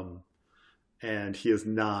 And he is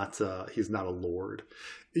not he's not a lord.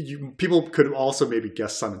 People could also maybe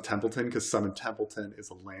guess Simon Templeton, because Simon Templeton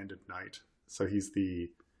is a landed knight. So he's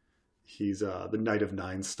the Knight of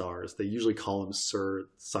Nine Stars. They usually call him Sir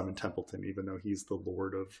Simon Templeton, even though he's the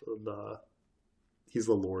lord of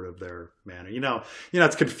their manor.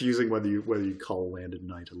 It's confusing whether you call a landed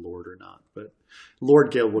knight a lord or not. But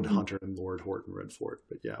Lord Galewood Hunter and Lord Horton Redford.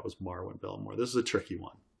 But yeah, it was Marwyn Bellamore. This is a tricky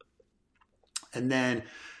one. And then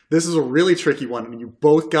this is a really tricky one, and you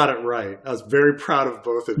both got it right. I was very proud of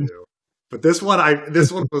both of you. But this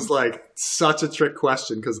one was like such a trick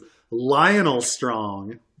question, because Lionel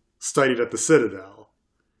Strong studied at the Citadel.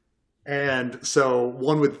 And so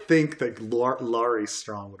one would think that Laurie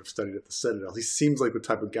Strong would have studied at the Citadel. He seems like the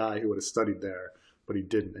type of guy who would have studied there, but he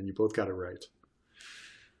didn't, and you both got it right.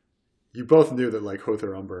 You both knew that like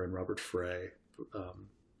Hother Umber and Robert Frey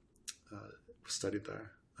studied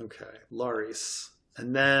there. Okay, Laurice.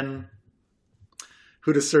 And then,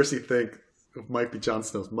 who does Cersei think might be Jon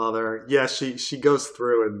Snow's mother? Yeah, she goes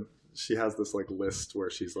through and she has this like list where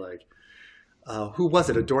she's like, who was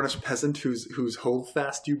it? A Dornish peasant whose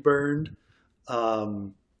holdfast you burned? A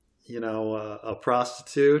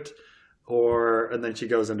prostitute? And then she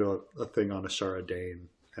goes into a thing on Ashara Dane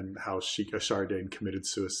and how Ashara Dane committed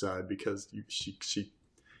suicide because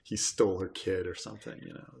he stole her kid or something.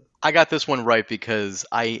 I got this one right because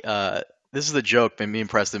this is the joke that me and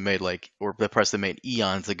Preston made, that Preston made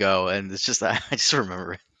eons ago, and it's just I just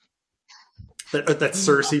remember it. That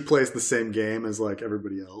Cersei plays the same game as like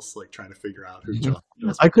everybody else, like trying to figure out who Jon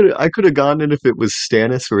is. I could have gone in if it was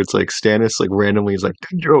Stannis, where it's like Stannis like randomly is like,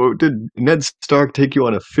 did Ned Stark take you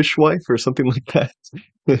on a fishwife or something like that?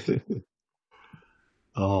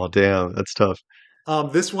 Oh damn, that's tough.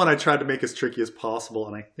 This one I tried to make as tricky as possible,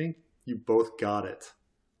 and I think you both got it.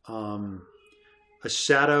 A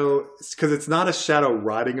shadow, because it's not a shadow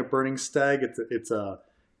riding a burning stag. It's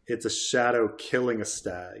a shadow killing a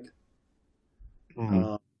stag.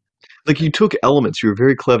 Like you took elements. You were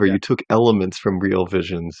very clever. Yeah. You took elements from real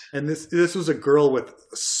visions. And this was a girl with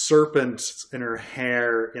serpents in her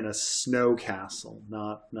hair in a snow castle,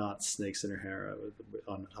 not snakes in her hair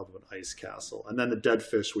on top of an ice castle. And then the dead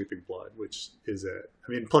fish weeping blood, which is it.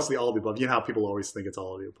 I mean, plus the all of the above. You know how people always think it's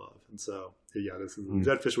all of the above. And so, yeah, this is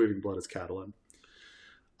dead fish weeping blood is Catelyn.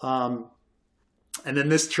 And then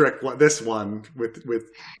this one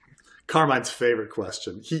with Carmine's favorite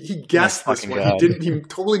question. He guessed this one. God. He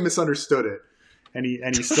totally misunderstood it, and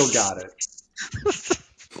he still got it.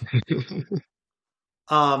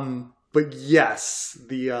 But yes,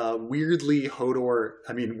 the weirdly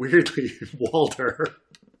Walder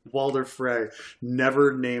Walder Frey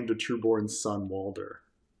never named a trueborn son Walder.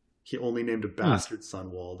 He only named a bastard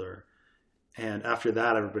son Walder. And after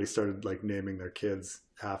that, everybody started like naming their kids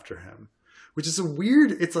after him, which is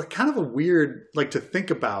it's like kind of a weird, like to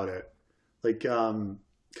think about it. Like,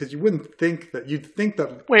 because you'd think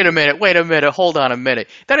that. Wait a minute. Hold on a minute.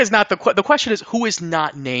 That is not the question. Is who is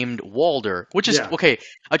not named Walder? Which is okay.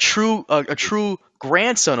 A true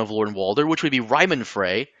grandson of Lord Walder, which would be Ryman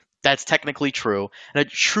Frey. That's technically true, and a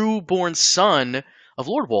true born son of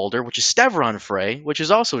Lord Walder, which is Stevron Frey, which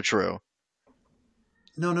is also true.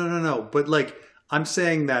 No. But like, I'm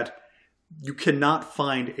saying that you cannot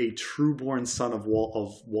find a true-born son of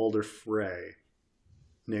Walder Frey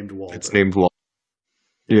named Walder. It's named Walder.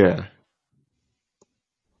 Yeah.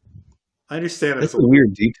 I understand that's a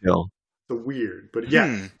weird detail. It's weird, but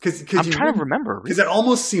yeah, because I'm trying to remember. Because it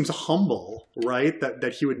almost seems humble, right?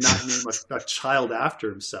 That he would not name a child after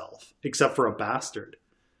himself, except for a bastard.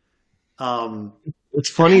 It's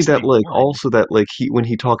funny that like also that like when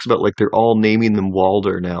he talks about like they're all naming them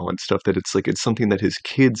Walder now and stuff, that it's like it's something that his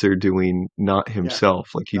kids are doing, not himself.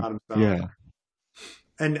 Not himself.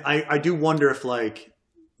 And I do wonder if like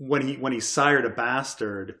when he sired a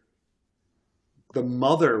bastard, the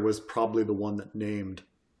mother was probably the one that named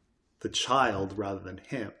the child rather than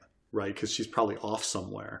him, right? Because she's probably off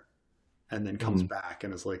somewhere and then comes back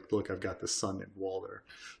and is like, look, I've got this son named Walder.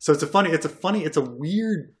 So it's a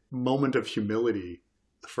weird moment of humility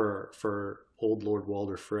for old Lord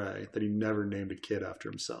Walder Frey that he never named a kid after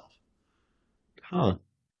himself. Huh.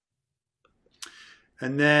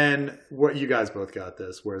 And then what you guys both got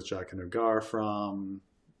this. Where's Jack and Nagar from?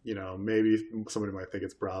 You know, maybe somebody might think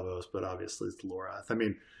it's Bravos, but obviously it's Lorath. I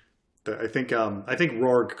mean, I think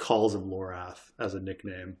Rorg calls him Lorath as a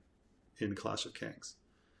nickname in Clash of Kings.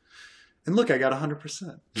 And look, I got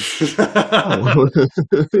 100%.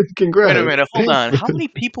 Congrats. Wait a minute, hold on. How many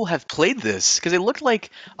people have played this? Because it looked like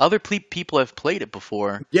other people have played it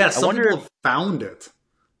before. Yeah, some people have found it.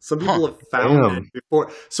 Some people have found it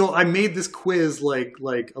before. So I made this quiz like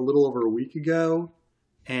a little over a week ago.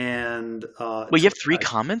 And wait, you have 3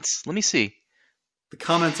 comments? Let me see. The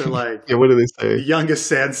comments are like, yeah, what do they say? The youngest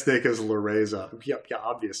sand snake is Loreza. Yeah,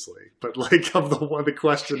 obviously. But like the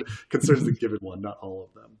question concerns the given one, not all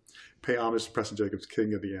of them. Pay homage to Preston Jacobs,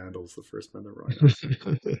 King of the Andals, the first men that rhino.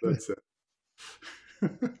 That's it.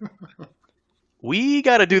 We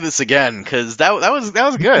got to do this again because that was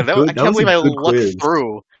good. I can't believe I looked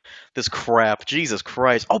through this crap. Jesus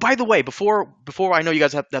Christ! Oh, by the way, before I know you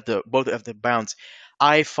guys both have to bounce,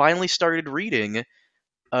 I finally started reading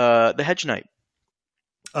The Hedge Knight.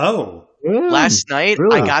 Oh, last night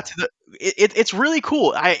really? I got to it's really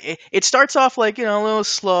cool. It starts off like, you know, a little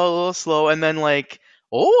slow, and then like,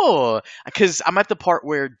 because I'm at the part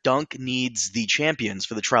where Dunk needs the champions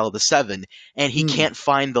for the Trial of the Seven, and he can't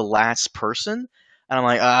find the last person. And I'm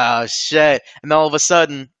like, ah, shit. And then all of a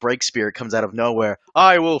sudden, Breakspear comes out of nowhere.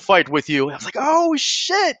 I will fight with you. And I was like, oh,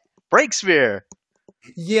 shit, Breakspear.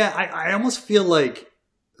 Yeah, I almost feel like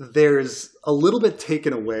there's a little bit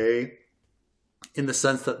taken away in the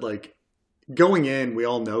sense that, like, going in, we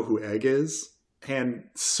all know who Egg is. And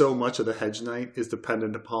so much of the Hedge Knight is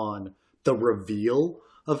dependent upon the reveal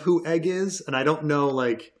of who Egg is. And I don't know,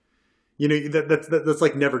 like, you know, that's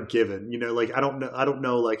like never given, you know, like, I don't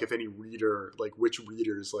know, like, if any reader, like, which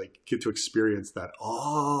readers, like, get to experience that.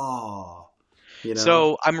 Oh, you know?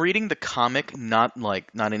 So I'm reading the comic, not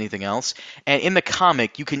anything else. And in the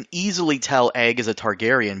comic, you can easily tell Egg is a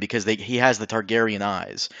Targaryen because he has the Targaryen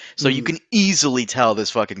eyes. So you can easily tell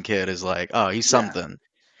this fucking kid is like, oh, he's something.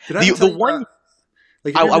 I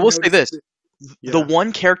will say this. Yeah. The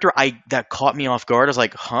one character that caught me off guard, I was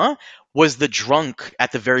like, huh? Was the drunk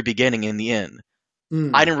at the very beginning in the inn.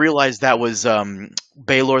 I didn't realize that was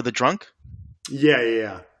Baelor the drunk.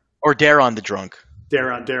 Yeah. Or Daron the drunk.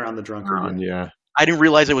 Daron the drunk. Yeah. I didn't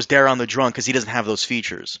realize it was Daron the drunk because he doesn't have those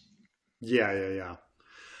features. Yeah.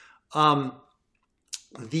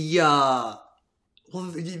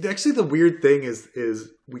 Actually, the weird thing is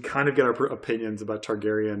we kind of get our opinions about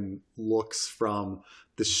Targaryen looks from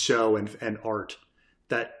the show and art.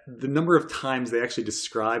 That the number of times they actually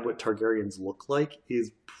describe what Targaryens look like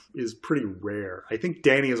is pretty rare. I think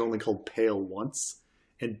Dany is only called pale once,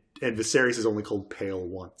 and Viserys is only called pale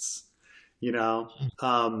once. You know,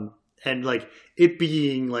 and like it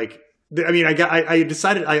being like, I mean, I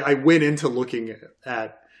decided I went into looking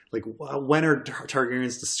at like when are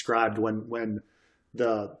Targaryens described when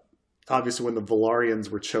the Velaryons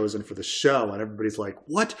were chosen for the show, and everybody's like,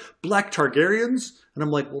 what, black Targaryens? And I'm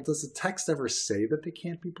like, well, does the text ever say that they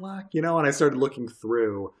can't be black? You know, and I started looking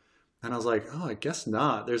through and I was like, oh, I guess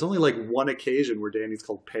not. There's only like one occasion where Dany's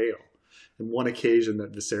called pale. and one occasion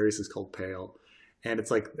that Viserys is called pale. And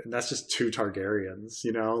it's like, that's just two Targaryens,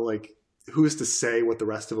 you know? Like, who's to say what the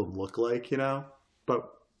rest of them look like, you know? But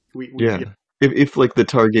we Yeah. If like the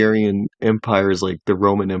Targaryen Empire is like the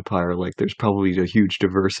Roman Empire, like there's probably a huge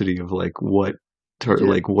diversity of like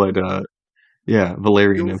yeah.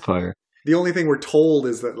 Valerian The, Empire. the only thing we're told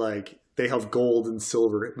is that, like, they have gold and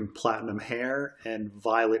silver and platinum hair and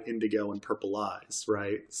violet, indigo, and purple eyes,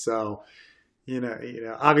 right? So,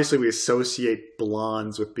 obviously we associate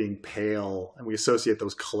blondes with being pale, and we associate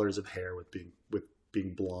those colors of hair with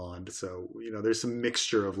being blonde. So, there's some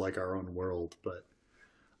mixture of like our own world, but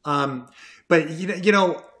have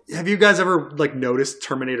you guys ever like noticed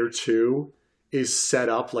Terminator 2 is set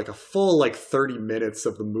up like a full like 30 minutes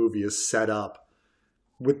of the movie is set up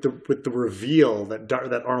with the reveal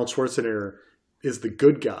that Arnold Schwarzenegger is the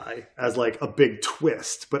good guy as like a big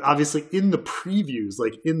twist. But obviously in the previews,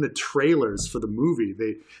 like in the trailers for the movie,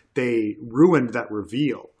 they ruined that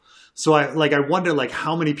reveal. So I wonder like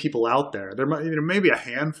how many people out there maybe a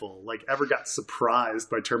handful like ever got surprised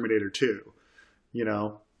by Terminator 2,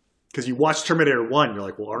 because you watch Terminator 1, you're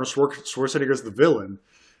like, well, Arnold Schwarzenegger's the villain.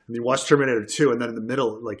 And you watch Terminator 2, and then in the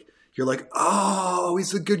middle, like, you're like, oh,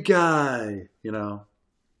 he's a good guy,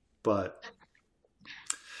 But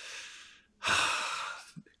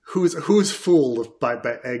who's fooled by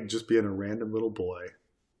Egg just being a random little boy?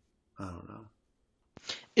 I don't know.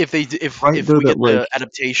 If we get the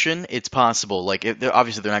adaptation, it's possible. Like,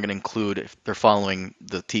 obviously they're not going to include, if they're following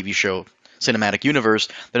the TV show cinematic universe,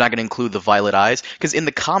 they're not going to include the violet eyes, because in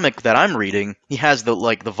the comic that I'm reading, he has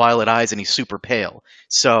the violet eyes and he's super pale.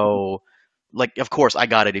 So, like, of course, I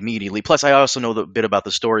got it immediately. Plus, I also know a bit about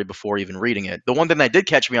the story before even reading it. The one thing that did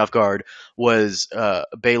catch me off guard was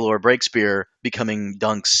Baelor Breakspear becoming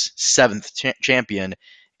Dunk's 7th champion,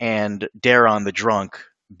 and Daron the Drunk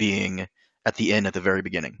being at the inn at the very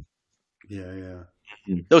beginning. Yeah.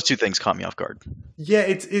 Those two things caught me off guard.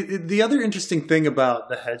 Yeah, the other interesting thing about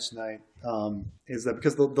the Hedge Knight is that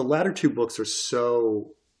because the latter two books are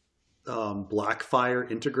so Blackfire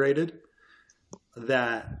integrated,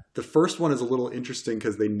 that the first one is a little interesting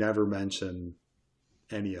because they never mention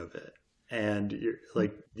any of it, and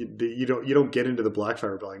you don't get into the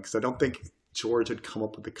Blackfire Rebellion because I don't think George had come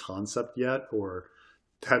up with the concept yet or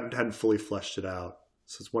hadn't fully fleshed it out.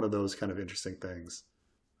 So it's one of those kind of interesting things.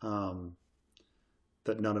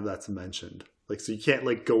 That none of that's mentioned. Like, so you can't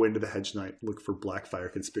like go into the Hedge Knight and look for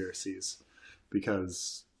Blackfire conspiracies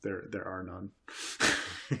because there are none.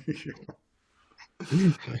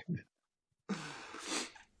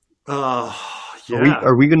 Yeah.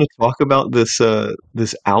 Are we going to talk about this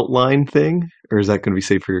outline thing, or is that going to be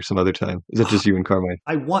saved for some other time? Is that just you and Carmine?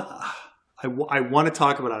 I want to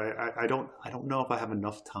talk about it. I don't know if I have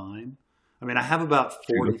enough time. I mean, I have about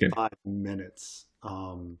 45 minutes.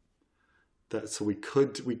 So we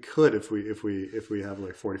could if we have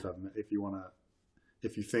like 45 minutes,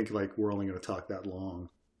 if you think like we're only going to talk that long.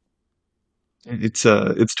 It's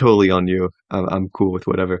totally on you. I'm cool with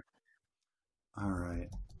whatever. All right,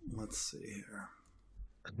 let's see here.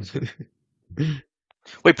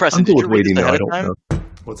 Wait, Preston, did you read this ahead of time? Know.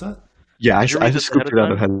 What's that? Yeah, I just scooped it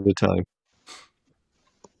out ahead of the time.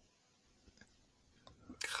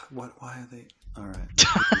 God, why are they? All right.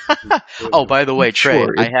 Oh, by the way, Trey,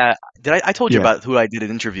 Sure. I told you about who I did an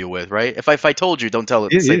interview with, right? If I told you, don't tell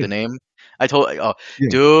it. Say the name.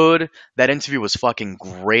 Dude, that interview was fucking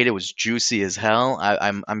great. It was juicy as hell.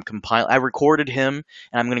 I'm compiling. I recorded him,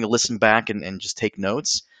 and I'm going to listen back and just take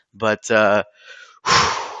notes. But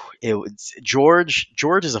George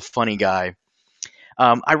is a funny guy.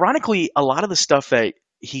 Ironically, a lot of the stuff that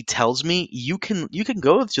he tells me, you can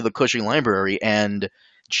go to the Cushing Library and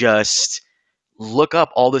just look up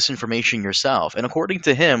all this information yourself. And according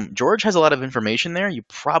to him, George has a lot of information there you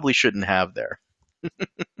probably shouldn't have there.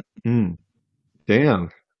 Damn.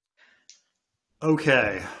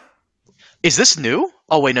 Okay. Is this new?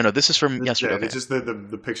 Oh wait, no, this is from yesterday. Okay. It's just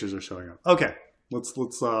the pictures are showing up. Okay. Let's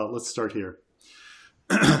start here.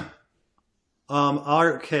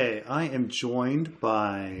 Okay, I am joined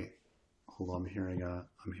by. Hold on, I'm hearing a.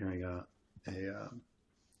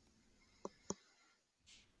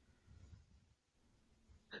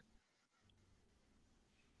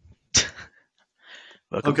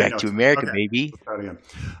 Welcome back to America, baby. Let's start again.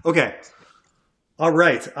 Okay. All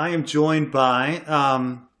right. I am joined by.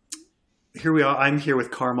 Here we are. I'm here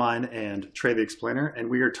with Carmine and Trey the Explainer, and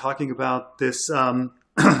we are talking about this.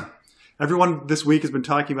 Everyone this week has been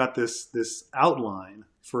talking about this outline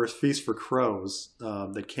for A Feast for Crows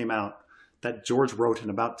that came out, that George wrote in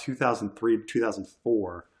about 2003 to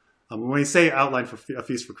 2004. When you say outline for A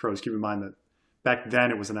Feast for Crows, keep in mind that back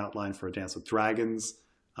then it was an outline for A Dance with Dragons,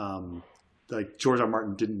 like George R. R.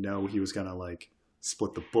 Martin didn't know he was gonna like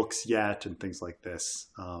split the books yet and things like this,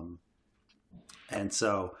 and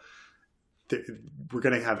so we're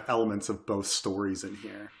gonna have elements of both stories in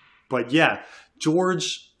here. But yeah,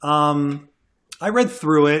 George, I read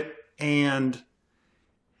through it, and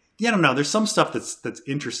yeah, I don't know. There's some stuff that's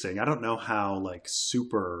interesting. I don't know how like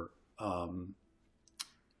super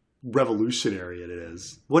revolutionary it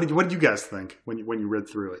is. What did you guys think when you read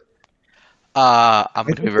through it? I'm I gonna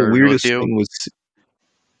be think the very real with weirdest you. thing was,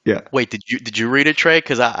 yeah, Wait, did you read it, Trey?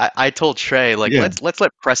 Because I told Trey like yeah. let's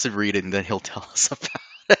let Preston read it and then he'll tell us about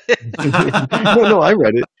it. No, I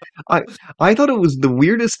read it. I I thought it was the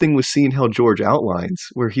weirdest thing was seeing how George outlines,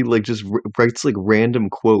 where he like just writes like random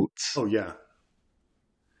quotes, Oh yeah,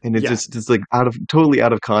 and yeah, it's like totally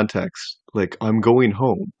out of context. Like I'm going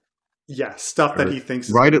home, yeah. Stuff that or he thinks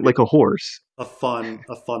is ride going to it be like a horse. a fun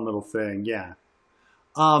little thing. Yeah.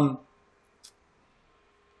 Um,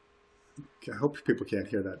 I hope people can't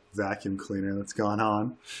hear that vacuum cleaner that's gone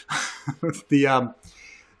on. the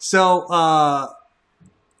so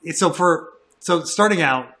so starting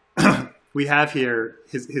out, we have here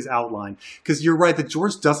his outline, because you're right that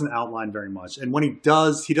George doesn't outline very much, and when he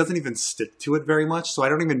does, he doesn't even stick to it very much. So I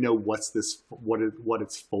don't even know what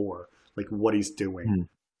it's for, like what he's doing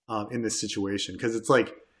Hmm. in this situation, because it's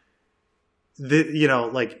like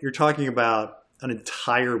like you're talking about an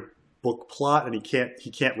entire book plot, and he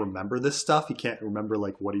can't remember this stuff. He can't remember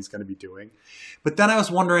like what he's going to be doing. But then I was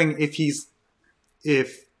wondering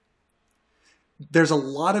if there's a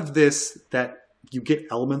lot of this that you get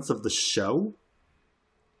elements of the show,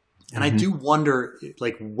 and I Hmm. do wonder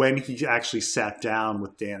like when he actually sat down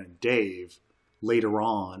with Dan and Dave later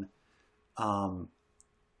on, um,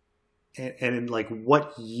 and in like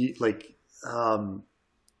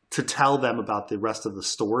to tell them about the rest of the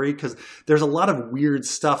story, because there's a lot of weird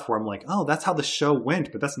stuff where I'm like, oh, that's how the show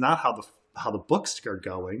went, but that's not how the books are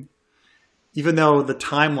going. Even though the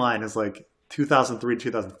timeline is like 2003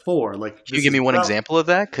 2004, like Can you this give is me one example of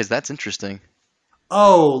that? Because that's interesting.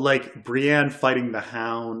 like Brienne fighting the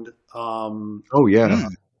Hound, Oh yeah, Hmm.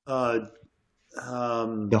 uh,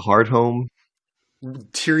 um, the hard home.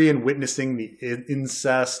 Tyrion witnessing the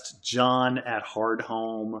incest, John at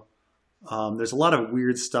Hardhome. There's a lot of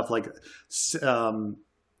weird stuff like um,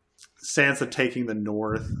 Sansa taking the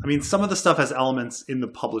North. I mean, some of the stuff has elements in the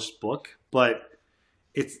published book, but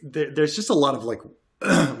there's just a lot of like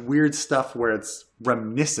weird stuff where it's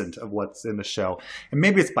reminiscent of what's in the show, and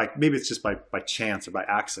maybe it's just by chance or by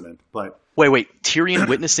accident. But Wait. Tyrion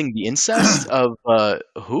witnessing the incest of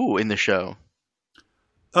who in the show?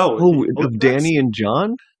 oh, Oh, in book of terms, Danny and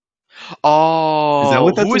John. Is that Oh,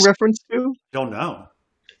 what that's a reference to? don't know.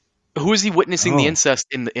 who is he witnessing the Oh, incest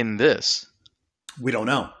in this? We don't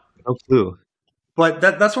know. no clue. But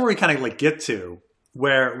that's where we kind of like get to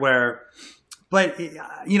where but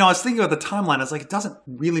I was thinking about the timeline. I was like, it doesn't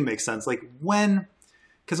really make sense. Like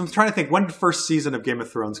because I'm trying to think, when did the first season of Game of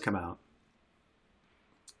Thrones come out?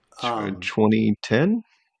 2010.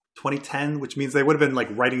 2010, which means they would have been like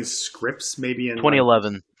writing scripts maybe in like,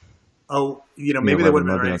 2011. maybe they would have 11, been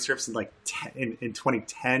my writing bad. scripts in like in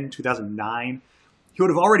 2010, 2009. He would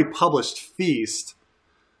have already published Feast.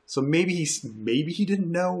 So maybe he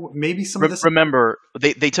didn't know. Maybe some of this. Remember,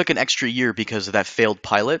 they took an extra year because of that failed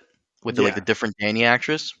pilot with the Yeah. different Danny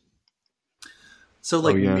actress. So Oh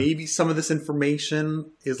like yeah. maybe some of this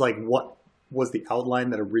information is like what was the outline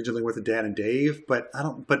that originally went to Dan and Dave, but I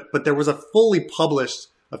don't. But there was a fully published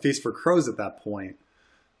A Feast for Crows at that point.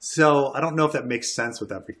 So I don't know if that makes sense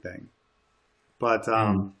with everything. But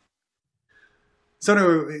Hmm. so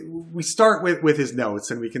anyway, we start with his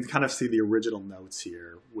notes, and we can kind of see the original notes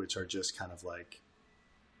here, which are just kind of like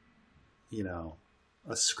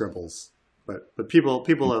scribbles. But people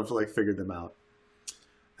have like figured them out.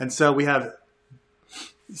 And so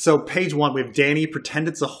page one, we have Danny, pretend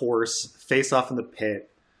it's a horse, face off in the pit.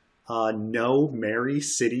 No, Mary,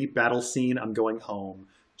 city, battle scene, I'm going home.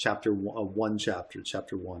 Chapter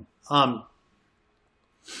one.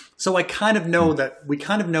 So I kind of know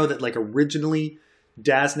that like originally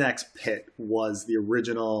Daznak's Pit was the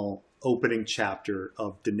original opening chapter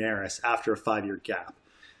of Daenerys after a 5-year gap.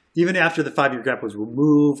 Even after the 5-year gap was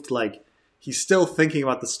removed, like he's still thinking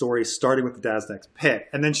about the story starting with the Daznak's Pit,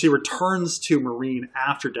 and then she returns to Meereen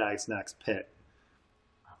after Daznak's Pit,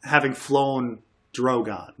 having flown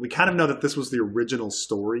Drogon. We kind of know that this was the original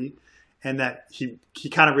story, and that he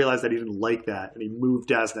kind of realized that he didn't like that, and he moved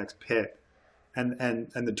Daznak's Pit and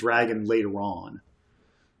the dragon later on.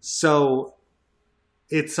 So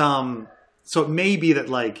it's so it may be that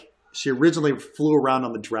like she originally flew around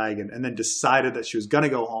on the dragon and then decided that she was going to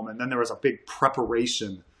go home, and then there was a big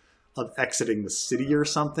preparation of exiting the city or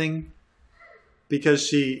something. Because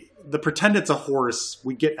the pretend it's a horse,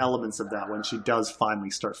 we get elements of that when she does finally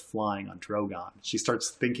start flying on Drogon. She starts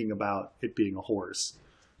thinking about it being a horse.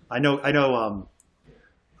 I know.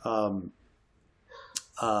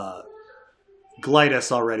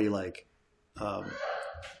 Glytus already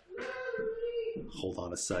hold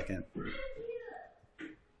on a second.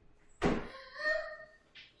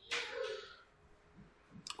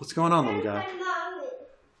 What's going on, little guy?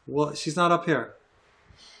 Well, she's not up here.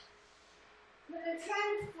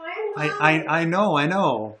 I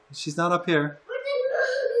know. She's not up here.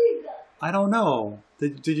 I don't know.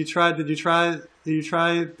 Did you try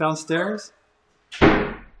downstairs?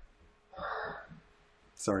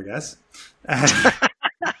 Sorry, guys.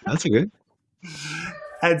 That's good.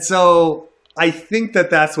 And so I think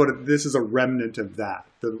that's what this is, a remnant of that.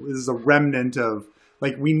 This is a remnant of,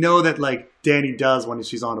 like, we know that, like, Dany does when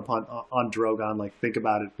she's on Drogon, like, think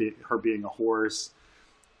about it, her being a horse.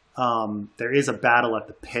 There is a battle at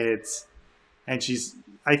the pits, and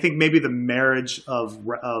I think maybe the marriage of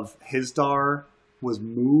Hisdar was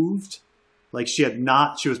moved. Like, she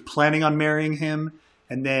was planning on marrying him,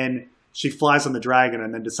 and then she flies on the dragon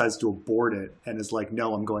and then decides to abort it and is like,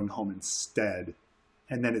 no, I'm going home instead.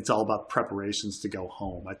 And then it's all about preparations to go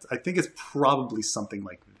home. I think it's probably something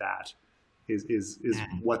like that is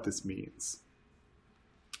what this means.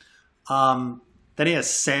 Then he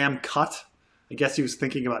has Sam cut. I guess he was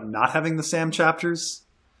thinking about not having the Sam chapters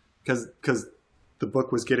because the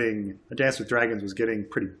book A Dance with Dragons was getting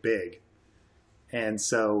pretty big. And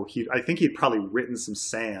so I think he'd probably written some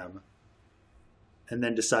Sam and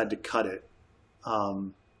then decided to cut it.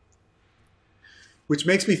 Which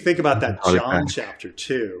makes me think about that Jon chapter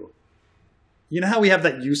too. You know how we have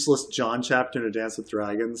that useless Jon chapter in A Dance with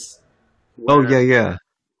Dragons? Yeah.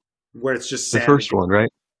 Where it's just Sam. The first one, right?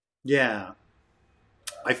 Yeah.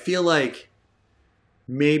 I feel like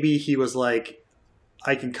maybe he was like,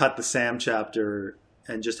 I can cut the Sam chapter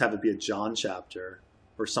and just have it be a Jon chapter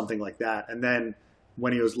or something like that. And then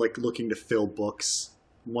when he was like looking to fill books,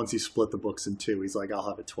 once he split the books in two, he's like, I'll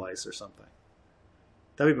have it twice or something.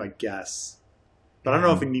 That would be my guess. But I don't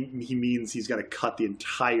know if he means he's going to cut the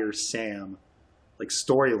entire Sam like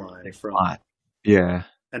storyline from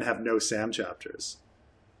and have no Sam chapters.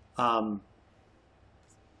 I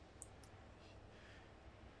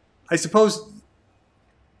suppose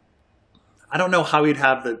I don't know how he'd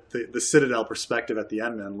have the Citadel perspective at the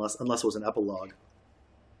end then, unless it was an epilogue.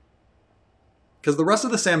 Because the rest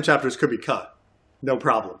of the Sam chapters could be cut, no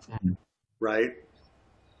problem, right?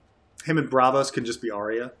 Him and Bravos can just be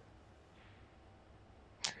Arya.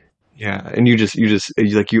 Yeah, and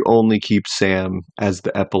you only keep Sam as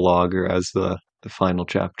the epilogue or as the final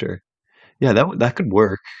chapter. Yeah, that could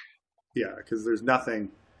work. Yeah, because there's nothing.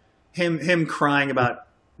 Him crying about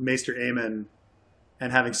Maester Aemon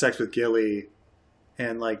and having sex with Gilly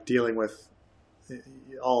and like dealing with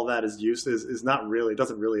all of that is not really, it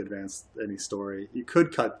doesn't really advance any story. You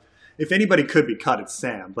could cut, if anybody could be cut, it's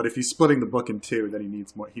Sam. But if he's splitting the book in two, then he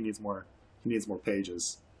needs more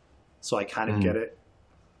pages. So I kind of get it.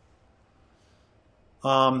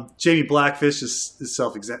 Jaime Blackfish is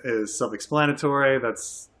self-explanatory.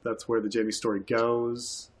 That's where the Jaime story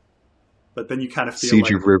goes. But then you kind of feel Siege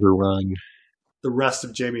like of River Run. The rest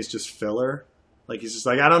of Jaime's just filler. Like he's just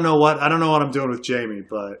like, I don't know what I'm doing with Jaime,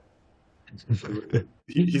 but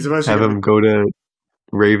he's eventually have him go to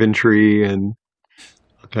Raventree and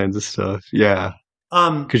all kinds of stuff. Yeah.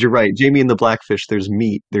 Because you're right, Jaime and the Blackfish. There's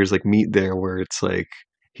meat. There's like meat there where it's like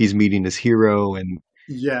he's meeting his hero and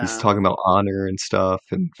he's talking about honor and stuff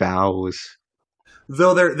and vows.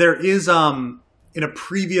 Though there is in a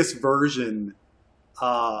previous version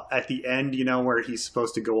at the end, where he's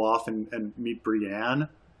supposed to go off and meet Brienne.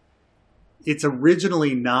 It's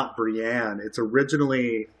originally not Brienne. It's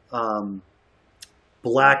originally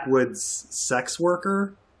Blackwood's sex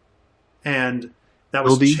worker, and that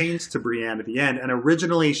was changed to Brienne at the end. And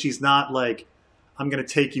originally, she's not like, I'm going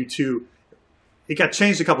to take you to. It got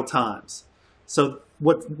changed a couple times. So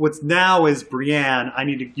what's now is Brienne.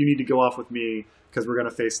 You need to go off with me because we're going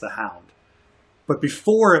to face the Hound. But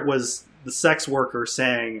before it was the sex worker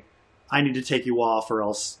saying, I need to take you off or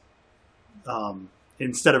else.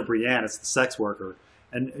 Instead of Brienne, it's the sex worker,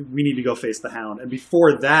 and we need to go face the Hound. And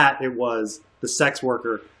before that, it was the sex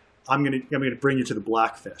worker. I'm gonna bring you to the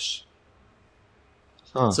Blackfish.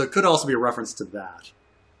 Huh. So it could also be a reference to that.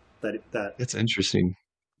 That's interesting.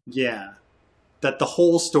 Yeah, that the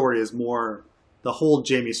whole story is more. The whole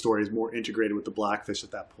Jaime story is more integrated with the Blackfish at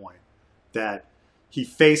that point. That he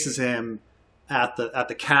faces him at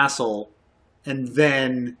the castle, and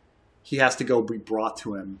then he has to go be brought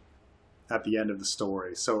to him at the end of the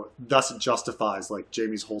story. So thus it justifies like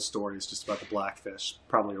Jaime's whole story is just about the Blackfish,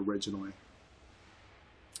 probably originally.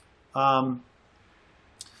 The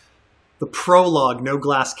prologue, No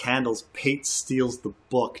Glass Candles, Pate steals the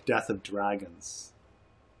book, Death of Dragons.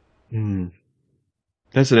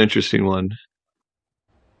 That's an interesting one.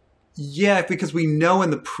 Yeah, because we know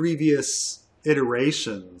in the previous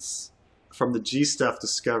iterations from the G Stuff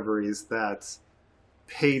discoveries that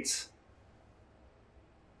Pate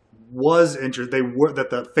was interested. That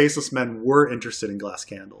the Faceless Men were interested in glass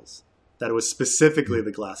candles. That it was specifically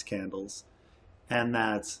the glass candles, and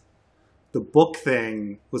that the book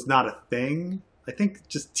thing was not a thing. I think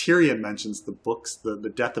just Tyrion mentions the books, the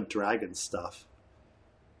Death of Dragons stuff.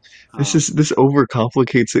 This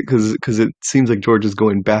overcomplicates it because it seems like George is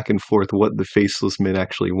going back and forth what the Faceless Men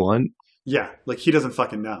actually want. Yeah, like he doesn't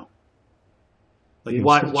fucking know. Like Yeah,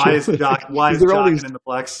 why is Jock these... in the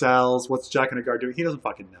black cells? What's Jack and Hagar doing? He doesn't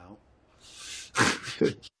fucking know.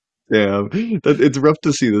 Yeah, it's rough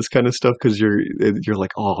to see this kind of stuff because you're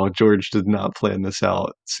like, oh, George did not plan this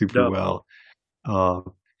out super well.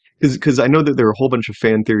 Because I know that there are a whole bunch of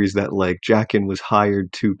fan theories that like Jaqen was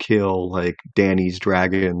hired to kill like Dany's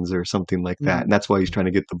dragons or something like that, and that's why he's trying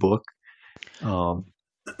to get the book. And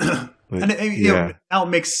you know, now it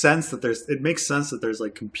makes sense that there's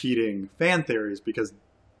like competing fan theories because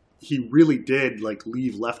he really did like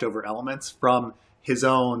leave leftover elements from his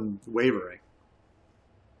own wavering,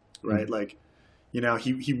 right? Like, you know,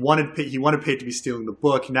 he wanted Pate to be stealing the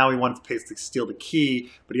book. Now he wanted Pate to steal the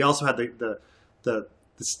key, but he also had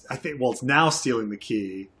I think, well, it's now stealing the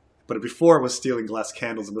key, but before it was stealing glass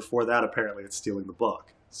candles, and before that, apparently, it's stealing the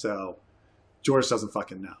book. So George doesn't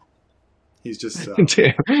fucking know. He's just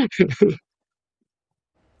Damn.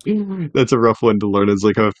 That's a rough one to learn as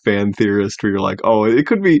like a fan theorist, where you're like, oh, it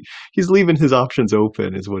could be he's leaving his options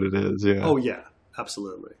open, is what it is. Yeah. Oh yeah,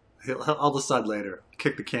 absolutely. I'll decide later.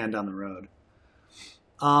 Kick the can down the road.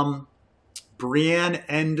 Brienne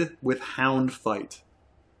end with Hound fight.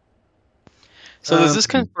 So does this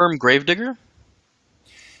confirm Gravedigger?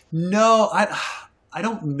 No, I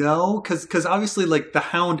don't know because obviously like the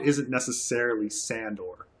Hound isn't necessarily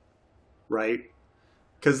Sandor, right?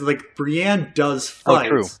 Because like Brienne does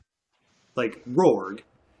fight like Rorg,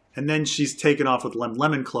 and then she's taken off with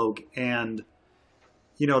Lemon Cloak, and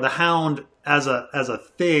you know the Hound as a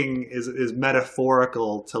thing is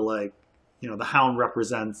metaphorical to like, you know, the Hound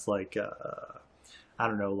represents like I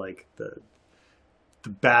don't know, like the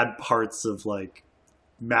bad parts of like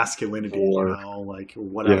masculinity, you know, like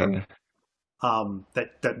whatever. Yeah.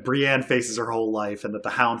 That Brienne faces her whole life, and that the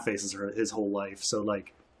Hound faces his whole life. So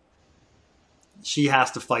like, she has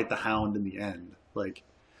to fight the Hound in the end. Like,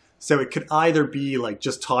 so it could either be like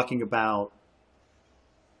just talking about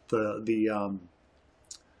the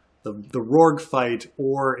Rorg fight,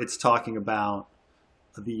 or it's talking about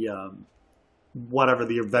the whatever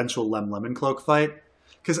the eventual Lemon Cloak fight.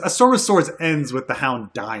 Because A Storm of Swords ends with the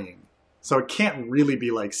Hound dying. So it can't really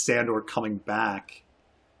be like Sandor coming back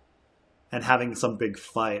and having some big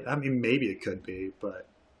fight. I mean, maybe it could be, but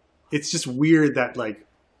it's just weird that like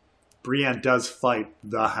Brienne does fight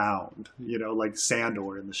the Hound, you know, like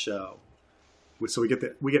Sandor in the show. So we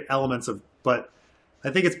get elements of, but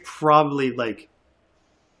I think it's probably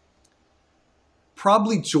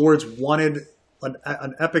George wanted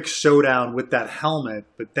an epic showdown with that helmet,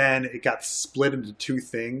 but then it got split into two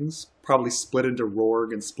things. Probably split into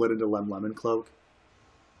Rorg and split into Lemon Cloak.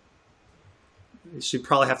 She'd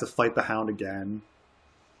probably have to fight the Hound again.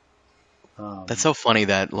 That's so funny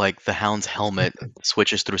that like the Hound's helmet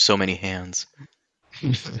switches through so many hands.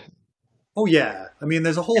 Oh yeah, I mean,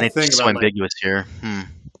 there's a whole thing it's about so ambiguous here.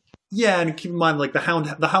 Yeah, and keep in mind, like the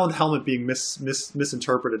Hound helmet being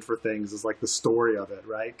misinterpreted for things is like the story of it,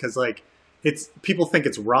 right? Because like people think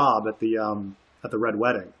it's Robb at the Red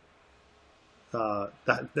Wedding.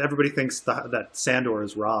 That everybody thinks that Sandor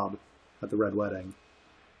is Robb at the Red Wedding,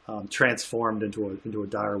 transformed into a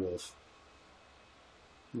direwolf,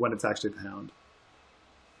 when it's actually the Hound.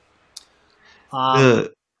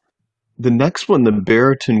 The next one, the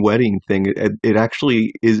Barrington wedding thing, it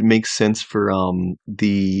actually makes sense for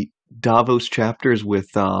the Davos chapters with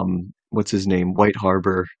what's his name, White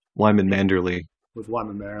Harbor, Wyman Manderley. With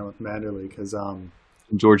Wyman Manderley, because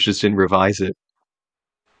George just didn't revise it.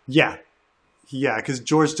 Yeah, because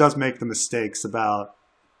George does make the mistakes about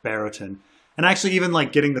Barrington, and actually even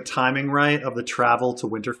like getting the timing right of the travel to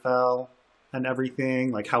Winterfell and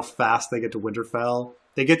everything, like how fast they get to Winterfell.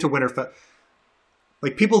 They get to Winterfell.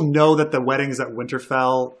 Like, people know that the wedding's at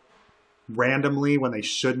Winterfell randomly when they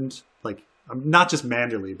shouldn't. Like, not just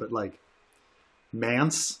Manderley, but like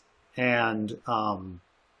Mance and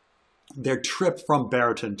their trip from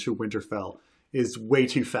Barrowton to Winterfell is way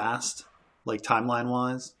too fast, like timeline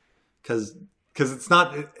wise, because it's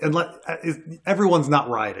not unless everyone's not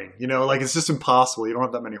riding, like it's just impossible. You don't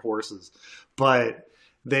have that many horses, but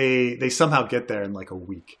they somehow get there in like a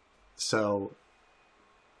week. So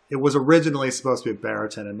it was originally supposed to be at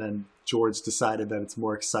Barrowton, and then George decided that it's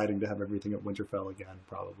more exciting to have everything at Winterfell again,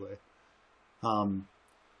 probably.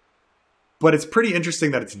 But it's pretty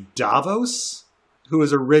interesting that it's Davos who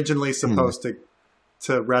was originally supposed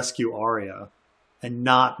to rescue Arya, and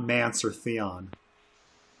not Mance or Theon.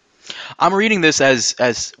 I'm reading this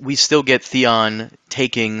as we still get Theon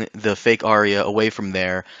taking the fake Arya away from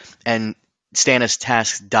there, and Stannis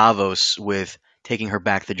tasks Davos with taking her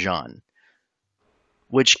back to Jon,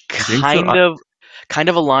 which kind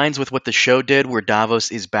of aligns with what the show did, where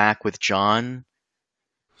Davos is back with Jon.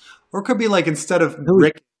 Or it could be like instead of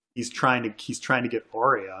Rick, he's trying to get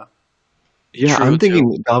Arya. Yeah, I'm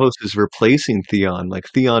thinking Davos is replacing Theon. Like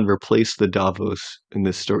Theon replaced the Davos in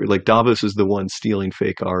this story. Like Davos is the one stealing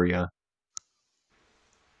fake Arya.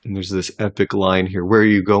 And there's this epic line here. Where are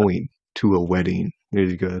you going? To a wedding. There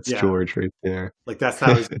you go. That's George right there. Like that's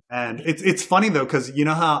how he's gonna end. It's funny though, because you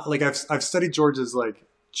know how like I've studied George's like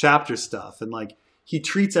chapter stuff, and like he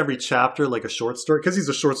treats every chapter like a short story because he's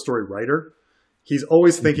a short story writer. He's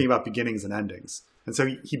always thinking about beginnings and endings, and so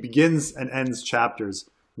he begins and ends chapters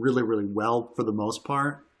really, really well for the most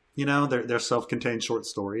part. They're self-contained short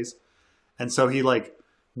stories, and so he like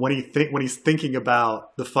when he's thinking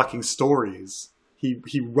about the fucking stories,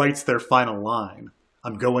 he writes their final line.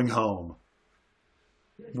 I'm going home.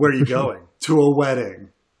 Where are you going? To a wedding.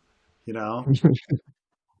 We're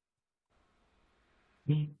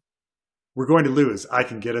going to lose. I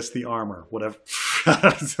can get us the armor. Whatever.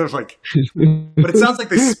 So like, but it sounds like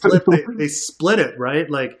they split it, right?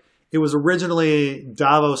 Like it was originally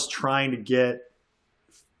Davos trying to get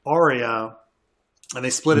Arya, and they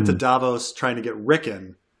split it to Davos trying to get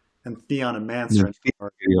Rickon, and Theon and Mance are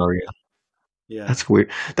Arya. Yeah, that's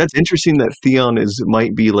weird. That's interesting that Theon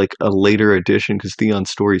might be like a later addition because Theon's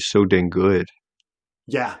story is so dang good.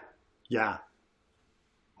 Yeah.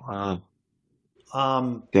 Wow.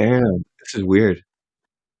 Damn, this is weird.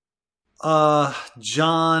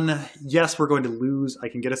 Jon, yes, we're going to lose. I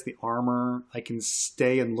can get us the armor. I can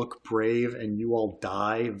stay and look brave, and you all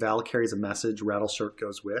die. Val carries a message. Rattleshirt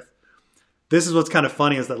goes with. This is what's kind of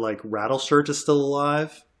funny is that like Rattleshirt is still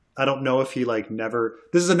alive. I don't know if he like never.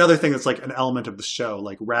 This is another thing that's like an element of the show.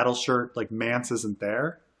 Like Rattleshirt, like Mance isn't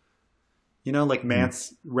there. Like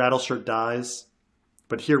Mance, Rattleshirt dies,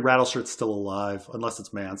 but here Rattleshirt's still alive unless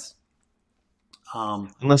it's Mance.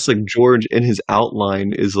 Unless like George in his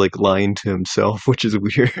outline is like lying to himself, which is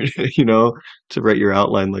weird, to write your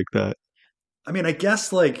outline like that. I mean, I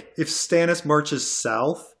guess like if Stannis marches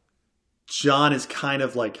south, Jon is kind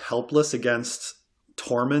of like helpless against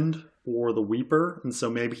Tormund or the Weeper, and so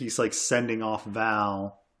maybe he's like sending off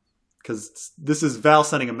Val, because this is Val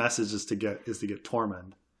sending a message to get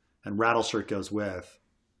Tormund, and Rattleshirt goes with,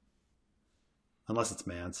 unless it's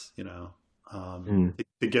Mance, to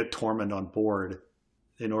get Tormund on board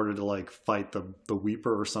in order to like fight the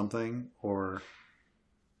Weeper or something, or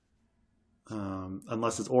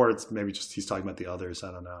unless it's maybe just he's talking about the others.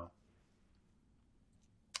 I don't know.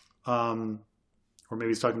 Or maybe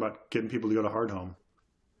he's talking about getting people to go to Hardhome.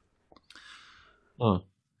 Oh.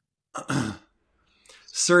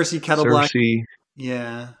 Cersei, Kettleblack. Cersei.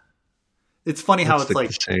 Yeah. It's funny how it's like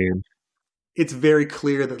the same. It's very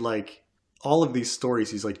clear that like all of these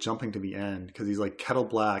stories he's like jumping to the end because he's like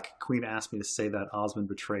Kettleblack, Queen asked me to say that Osmond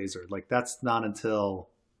betrays her. Like that's not until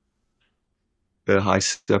the High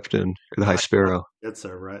Septon or the High Sparrow gets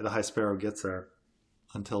her, right? The High Sparrow gets her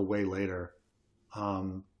until way later.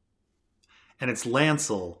 And it's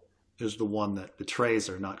Lancel is the one that betrays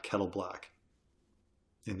her, not Kettleblack.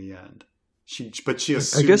 In the end, she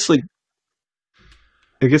assumes. I guess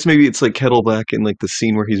maybe it's like Kettleblack in like the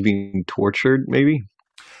scene where he's being tortured. Maybe.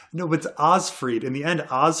 No, but it's Osfried. In the end,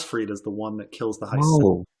 Osfried is the one that kills the High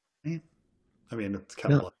Septon. I mean, it's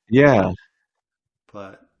Kettleblack. No. Yeah.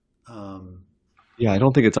 But. Yeah, I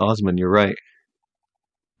don't think it's Osmond. You're right.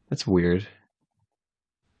 That's weird.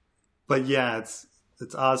 But yeah, it's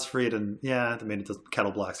Osfried, and yeah, I mean, it's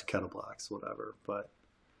Kettleblack's, whatever. But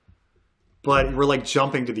we're like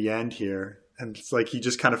jumping to the end here, and it's like he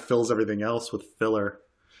just kind of fills everything else with filler,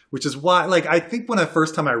 which is why, like, I think when the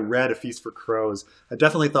first time I read A Feast for Crows, I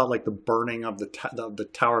definitely thought like the burning of the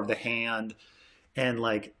Tower of the Hand and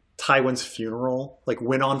like Tywin's funeral like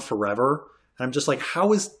went on forever. And I'm just like,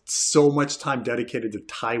 how is so much time dedicated to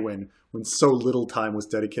Tywin when so little time was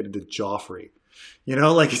dedicated to Joffrey?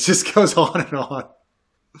 Like it just goes on and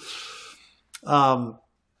on.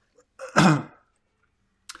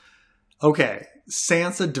 Okay,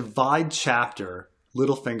 Sansa divide chapter.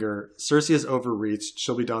 Littlefinger, Cersei has overreached.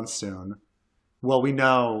 She'll be done soon. Well, we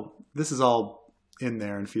know this is all in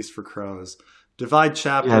there in Feast for Crows. Divide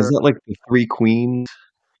chapter. Yeah, is that like the Three Queens?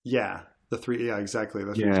 Yeah, the three. Yeah, exactly.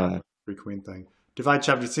 The Yeah. three queen thing. Divide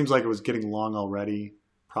chapter. It seems like it was getting long already.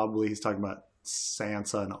 Probably he's talking about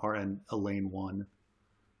Sansa and Elaine 1.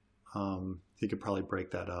 He could probably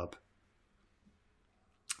break that up.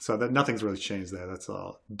 So that nothing's really changed there. That's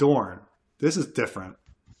all. Dorne. This is different.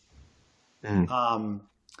 Balon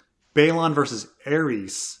versus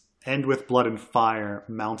Aerys. End with blood and fire.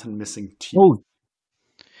 Mountain missing teeth. Oh,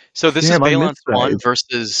 So this damn, is I Balon missed that. 1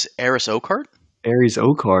 versus Aerys Oakheart? Ares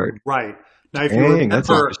Oakheart. Right. Now, if you Dang, that's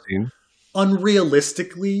remember, interesting.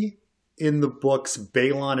 unrealistically, in the books,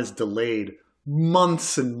 Balon is delayed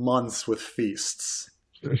months and months with feasts,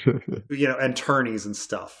 and tourneys and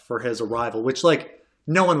stuff for his arrival, which, like,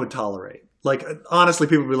 no one would tolerate. Like, honestly,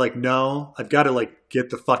 people would be like, no, I've got to, like, get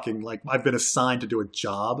the fucking, like, I've been assigned to do a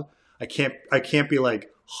job. I can't be, like,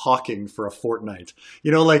 hawking for a fortnight.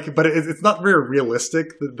 But it's not very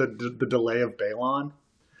realistic, the delay of Balon.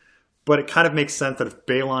 But it kind of makes sense that if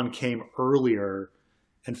Balon came earlier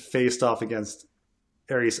and faced off against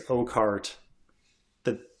Aerys Oakheart,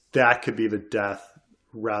 that could be the death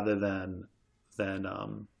rather than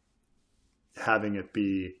having it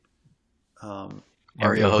be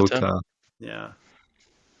Mariahota. Yeah.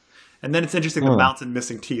 And then it's interesting, the mountain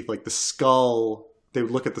missing teeth, like the skull, they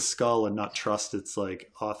would look at the skull and not trust its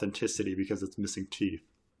like authenticity because it's missing teeth.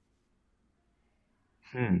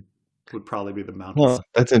 Would probably be the mountain. Well,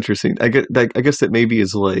 that's interesting. I guess that maybe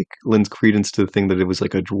is like lends credence to the thing that it was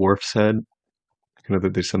like a dwarf's head. I know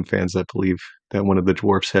that there's some fans that believe that one of the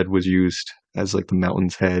dwarf's head was used as like the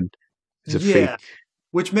mountain's head as a fake.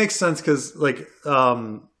 Which makes sense because like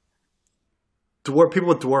people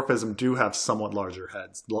with dwarfism do have somewhat larger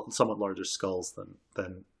heads, somewhat larger skulls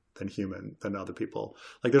than other people.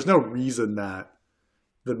 Like there's no reason that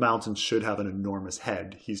the mountain should have an enormous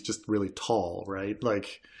head. He's just really tall, right?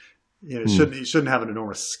 Like he shouldn't have an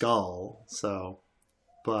enormous skull. So,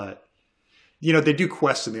 but they do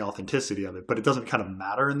question the authenticity of it, but it doesn't kind of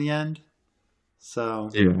matter in the end. So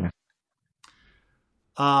yeah.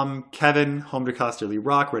 Kevin home to Casterly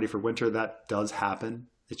Rock, ready for winter. That does happen.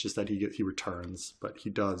 It's just that he returns, but he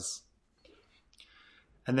does.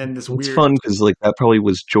 And then it's fun because like that probably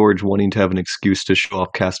was George wanting to have an excuse to show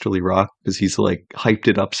off Casterly Rock because he's like hyped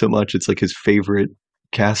it up so much. It's like his favorite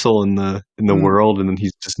castle in the world, and then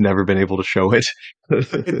he's just never been able to show it.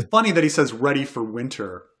 It's funny that he says ready for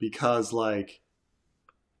winter because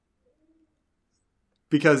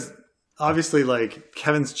obviously like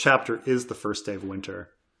Kevin's chapter is the first day of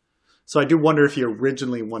winter. So I do wonder if he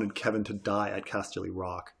originally wanted Kevin to die at Casterly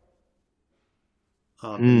Rock.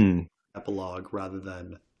 Epilogue rather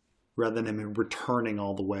than him returning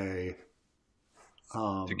all the way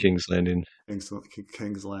to King's Landing.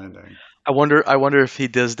 King's Landing. I wonder if he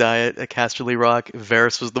does die at Casterly Rock.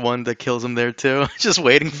 Varys was the one that kills him there too. Just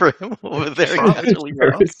waiting for him over there at Casterly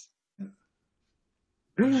Rock.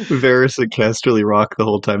 Varys at Casterly Rock the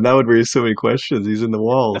whole time. That would raise so many questions. He's in the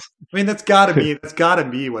walls. I mean, that's gotta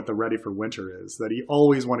be what the Ready for Winter is. That he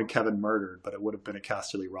always wanted Kevin murdered, but it would have been at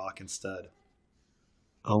Casterly Rock instead.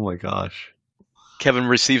 Oh my gosh. Kevin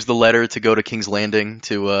receives the letter to go to King's Landing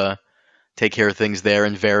to take care of things there,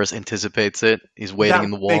 and Varys anticipates it. He's waiting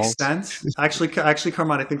in the walls. Makes sense. Actually,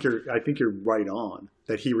 Carmine, I think you're right on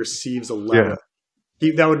that he receives a letter.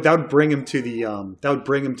 Yeah. That would bring him to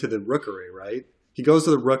the rookery, right? He goes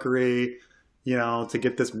to the rookery, to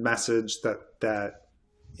get this message that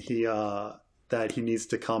he needs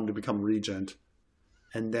to come to become regent,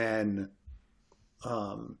 and then.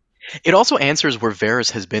 It also answers where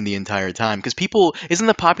Varys has been the entire time, because isn't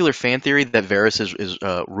the popular fan theory that Varys is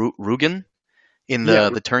Rugen in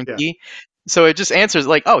the Turnkey? Yeah. So it just answers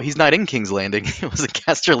like, oh, he's not in King's Landing. He was at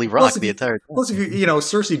Casterly Rock the entire time. Plus, if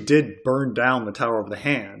Cersei did burn down the Tower of the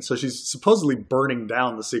Hand, so she's supposedly burning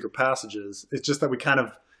down the secret passages. It's just that we kind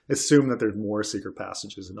of assume that there's more secret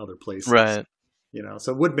passages in other places, right?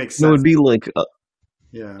 So it would make sense. No, it would be like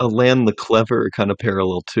a Lan the Clever kind of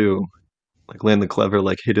parallel too. Like Lan the Clever,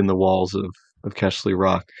 like hid in the walls of Casterly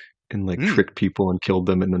Rock and like tricked people and killed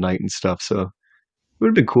them in the night and stuff. So it would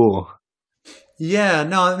have been cool. Yeah,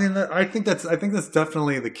 no, I mean, I think that's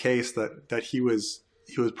definitely the case that he was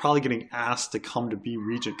probably getting asked to come to be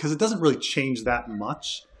regent because it doesn't really change that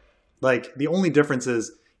much. Like the only difference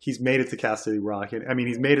is he's made it to Casterly Rock. I mean,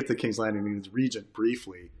 he's made it to King's Landing and he's regent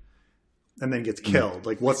briefly, and then gets killed.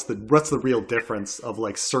 Like, what's the real difference of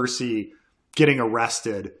like Cersei getting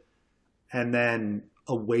arrested? And then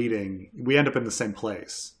awaiting, we end up in the same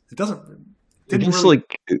place. It doesn't. I Didn't guess really.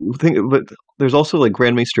 like but there's also like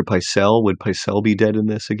Grand Maester Pycelle. Would Pycelle be dead in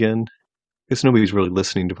this again? I guess nobody's really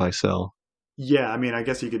listening to Pycelle. Yeah, I mean, I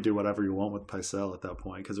guess you could do whatever you want with Pycelle at that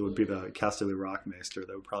point because it would be the Casterly Rockmaester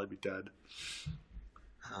that would probably be dead.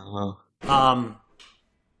 Oh. Um,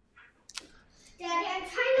 Daddy, I'm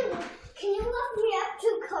trying to. Can you look me up to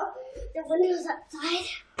the windows outside?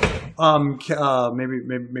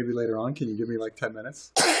 maybe later on. Can you give me like 10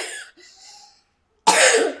 minutes?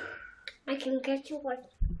 I can get you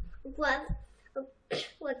what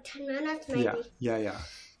 10 minutes maybe. Yeah.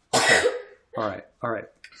 Okay. All right.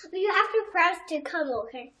 But you have to press to come,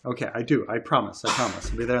 okay? Okay, I do. I promise.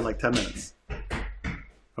 I'll be there in like 10 minutes.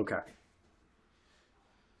 Okay.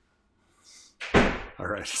 All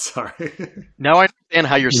right. Sorry. Now I understand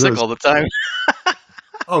how you're sick all the time.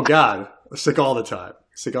 Oh God, sick all the time.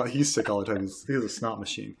 He's sick all the time. He's a snot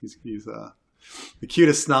machine. He's the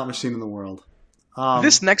cutest snot machine in the world.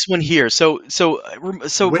 This next one here. So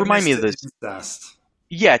remind me of this. Incest.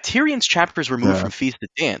 Yeah, Tyrion's chapter is removed from Feast of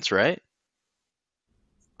Dance, right?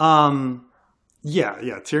 Yeah.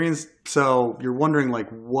 Tyrion's. So you're wondering like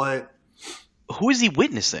what? Who is he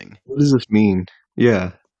witnessing? What does this mean?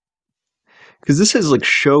 Yeah. Because this is like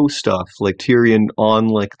show stuff, like Tyrion on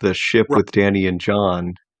like the ship with Dany and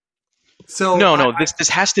Jon. So no. This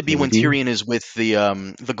has to be when Maybe. Tyrion is with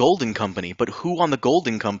the Golden Company. But who on the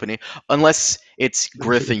Golden Company? Unless it's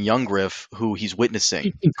Griff and young Griff who he's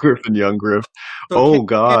witnessing. Griffin Young Griff. So Oh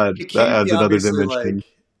God, it that can't adds be another obviously, dimension.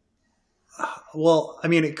 Well, I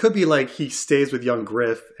mean, it could be like he stays with young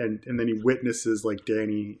Griff, and then he witnesses like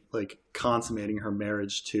Dany like consummating her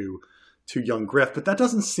marriage to young Griff, but that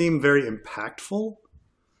doesn't seem very impactful.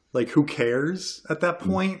 Like, who cares at that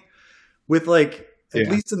point? With like, at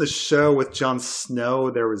least in the show with Jon Snow,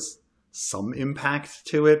 there was some impact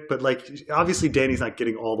to it, but like, obviously Dany's not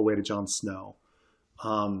getting all the way to Jon Snow.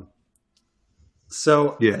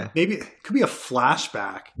 So maybe it could be a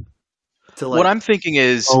flashback to like. What I'm thinking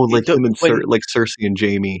is, like him and like Cersei and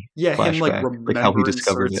Jaime. Yeah, flashback, him like remembering how he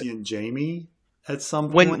discovered Cersei it. and Jaime at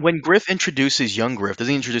some point. when Griff introduces young Griff, does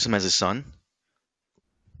he introduce him as his son?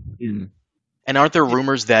 Mm. And aren't there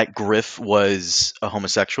rumors that Griff was a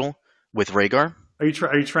homosexual with Rhaegar? Are you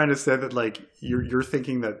trying to say that like you're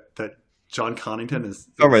thinking that John Connington is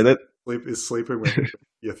sleeping with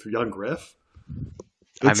young Griff?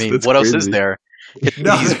 I mean, what else is there?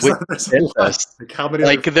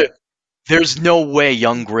 There's no way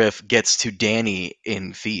young Griff gets to Dany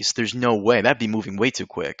in Feast. There's no way. That'd be moving way too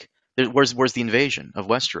quick. Where's the invasion of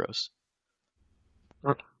Westeros?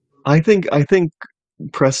 I think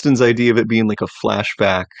Preston's idea of it being like a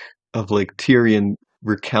flashback of like Tyrion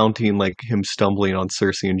recounting like him stumbling on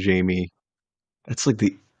Cersei and Jaime. That's like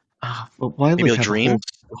the why maybe like a dream?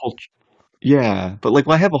 Yeah, but like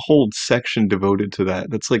why have a whole section devoted to that?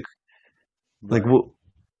 That's like well,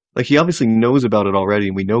 like he obviously knows about it already,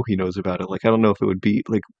 and we know he knows about it. Like I don't know if it would be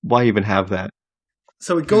like why even have that.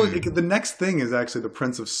 So it goes. The next thing is actually the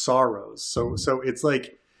Prince of Sorrows. So it's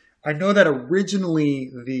like I know that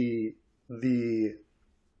originally the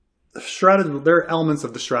Shrouded, there are elements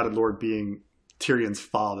of the Shrouded Lord being Tyrion's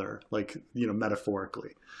father, like, you know,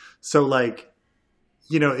 metaphorically. So like,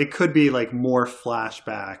 you know, it could be like more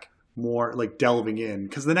flashback, more like delving in,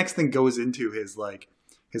 because the next thing goes into his like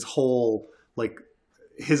his whole like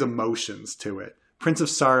his emotions to it. Prince of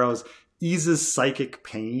Sorrows eases psychic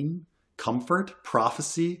pain, comfort,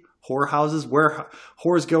 prophecy, whorehouses, where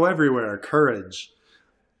whores go everywhere, courage.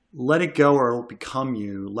 Let it go or it will become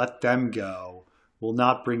you. Let them go. Will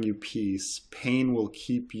not bring you peace. Pain will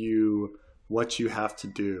keep you what you have to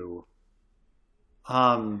do.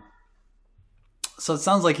 So it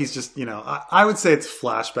sounds like he's just, you know, I would say it's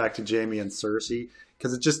flashback to Jaime and Cersei,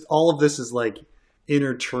 because it just, all of this is like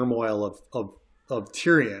inner turmoil of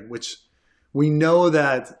Tyrion, which we know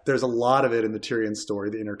that there's a lot of it in the Tyrion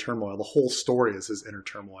story, the inner turmoil. The whole story is his inner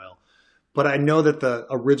turmoil. But I know that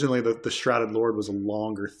originally the Shrouded Lord was a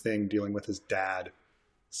longer thing dealing with his dad.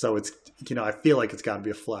 So it's, you know, I feel like it's got to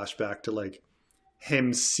be a flashback to like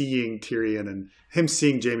him seeing Tyrion and him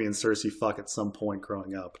seeing Jaime and Cersei fuck at some point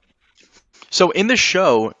growing up. So in the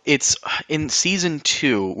show, it's in season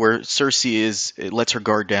 2 where Cersei lets her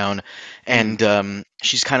guard down, and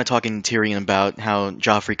she's kind of talking to Tyrion about how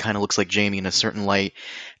Joffrey kind of looks like Jaime in a certain light.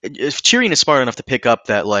 If Tyrion is smart enough to pick up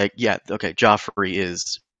that, like, yeah, okay, Joffrey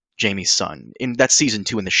is Jaime's son. That's season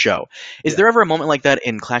 2 in the show. Is there ever a moment like that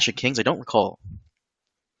in Clash of Kings? I don't recall.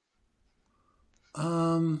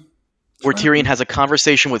 Where Tyrion has a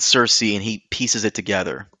conversation with Cersei and he pieces it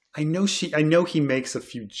together. I know he makes a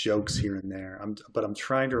few jokes here and there. But I'm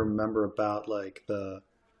trying to remember about like the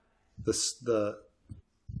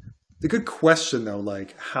The good question though,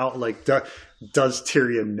 like how, like does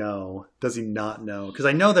Tyrion know? Does he not know? Because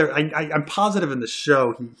I know I'm positive in the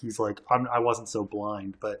show he's like I wasn't so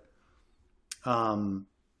blind, but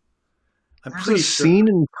I'm There's a pretty sure. scene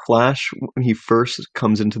in Clash when he first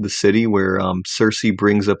comes into the city where Cersei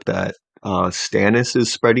brings up that Stannis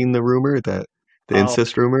is spreading the rumor, that the Oh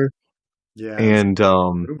incest rumor, yeah, it's and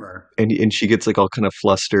rumor. she gets like all kind of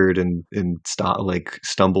flustered and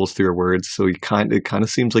stumbles through her words. So it kind of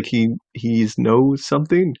seems like he's knows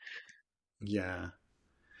something. Yeah,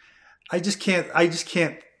 I just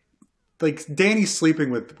can't. Like Danny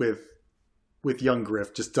sleeping with young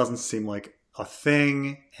Griff just doesn't seem like a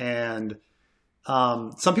thing, and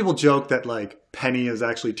some people joke that like Penny is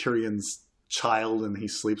actually Tyrion's child and he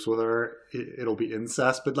sleeps with her. It'll be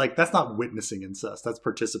incest, but like that's not witnessing incest. That's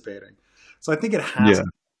participating. So I think it has Yeah, to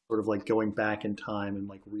be sort of like going back in time and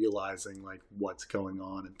like realizing like what's going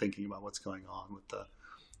on and thinking about what's going on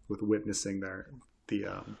with witnessing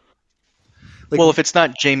the like Well, if it's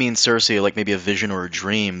not Jamie and Cersei, like maybe a vision or a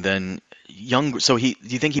dream, then young. So do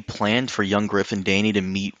you think he planned for young Griff and Dany to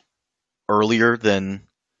meet earlier than?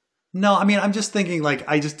 no, I mean, I'm just thinking like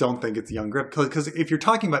I just don't think it's young Griff because if you're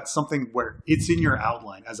talking about something where it's in your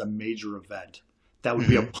outline as a major event, that would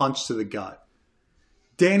be a Mhm. punch to the gut.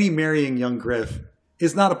 Danny marrying young Griff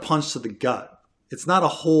is not a punch to the gut. It's not a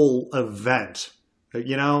whole event.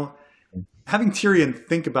 You know, having Tyrion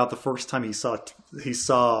think about the first time he saw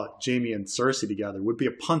Jamie and Cersei together would be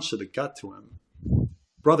a punch to the gut to him.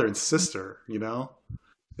 Brother and sister, you know,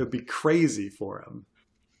 it would be crazy for him.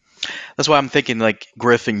 That's why I'm thinking like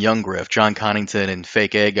Griff and young Griff, John Connington and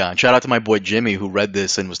fake Aegon. Shout out to my boy Jimmy who read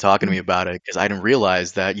this and was talking to me about it because I didn't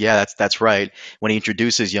realize that. Yeah, that's right. When he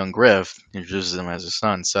introduces young Griff, he introduces him as his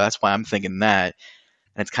son. So that's why I'm thinking that.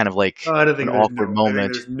 And it's kind of like Oh, I don't an think awkward I think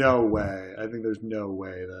moment. there's no way. I think there's no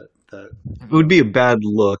way that it would be a bad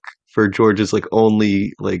look for George's like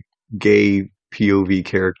only like gay POV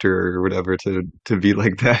character or whatever to be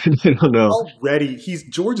like that. I don't know.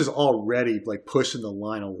 George is already like pushing the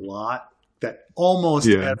line a lot that almost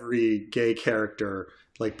Yeah, every gay character,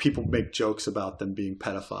 like people make jokes about them being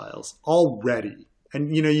pedophiles already.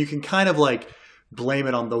 And you know, you can kind of like blame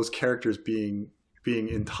it on those characters being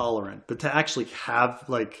intolerant, but to actually have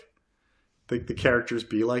like the characters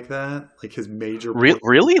be like that, like his major point.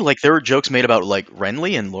 Really? Like there were jokes made about like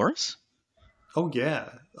Renly and Loras? Oh yeah.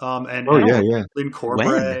 oh I And yeah, don't. yeah. Lynn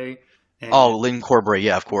When? Corbray and Oh, Lynn Corbray.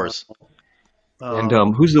 Yeah, of course. And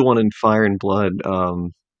um who's the one in Fire and Blood?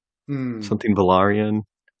 hmm. Something Valarian,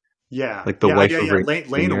 Yeah, like the wife of Rhaenyra.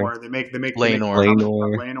 Lanor. They make Laenor. comments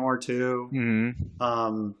about Laenor. Lanor too. Hmm.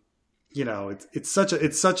 Um, you know,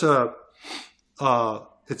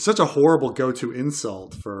 it's such a horrible go-to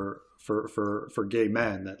insult for gay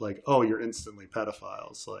men that like, oh, you're instantly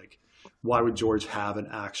pedophiles. Like, why would George have an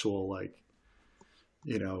actual like,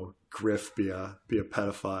 you know, Griff be a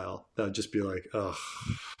pedophile? That would just be like, ugh.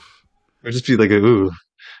 Or just be like, ooh.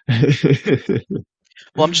 I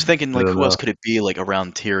Well, I'm just thinking like don't who else know. could it be like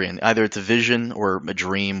around Tyrion? Either it's a vision or a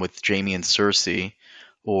dream with Jamie and Cersei,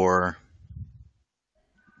 or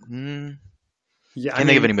mm, Yeah, can't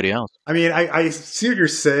think of anybody else. I see what you're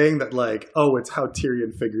saying that like, oh, it's how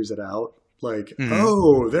Tyrion figures it out. Like, Hmm.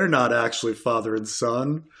 oh, they're not actually father and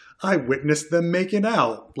son. I witnessed them making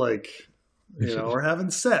out, like, you know, or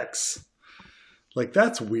having sex. Like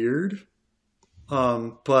that's weird.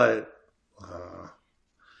 But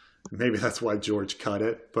maybe that's why George cut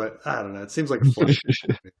it. But I don't know. It seems like a flash.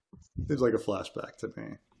 Seems like a flashback to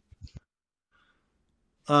me.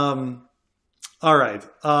 Um, all right.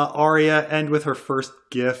 Arya end with her first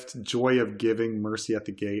gift, joy of giving, mercy at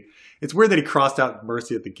the gate. It's weird that he crossed out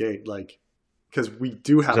mercy at the gate, like because we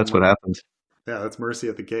do have That's what happens. yeah, that's mercy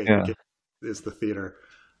at the gate. The Yeah. gate is the theater.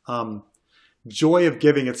 Um, joy of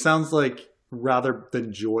giving. It sounds like rather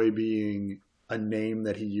than joy being a name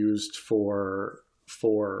that he used for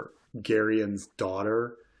Garion's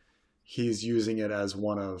daughter, he's using it as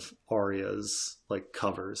one of Arya's like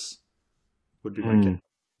covers. Would be my guess. Mm,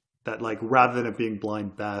 That like rather than it being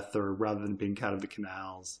Blind Beth or rather than being Cat of the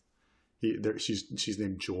Canals, she's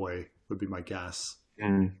named Joy. Would be my guess.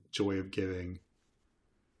 mm. Joy of giving.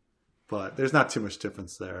 But there's not too much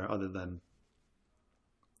difference there, other than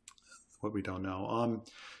what we don't know.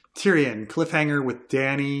 Tyrion cliffhanger with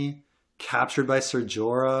Dany captured by Ser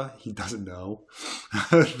Jorah. He doesn't know.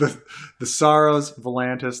 The sorrows,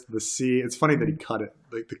 Volantis, the sea. It's funny that he cut it,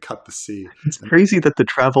 like to cut the sea. It's crazy that the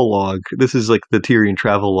travel log, this is like the Tyrion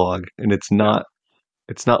travel log, and it's not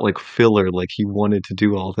like filler, like he wanted to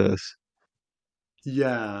do all this.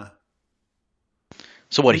 Yeah,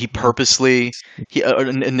 So what? He purposely he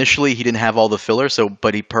initially he didn't have all the filler, so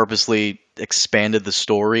but he purposely expanded the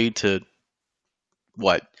story to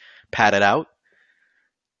what? Pad it out?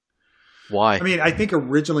 Why? I mean, I think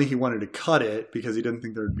originally he wanted to cut it because he didn't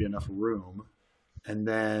think there would be enough room, and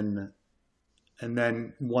then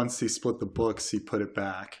once he split the books, he put it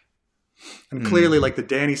back. And clearly, like the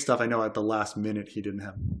Dany stuff, I know at the last minute he didn't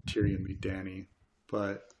have Tyrion meet Dany,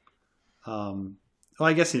 but well,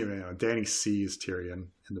 I guess Dany sees Tyrion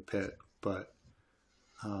in the pit, but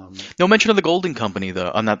no mention of the Golden Company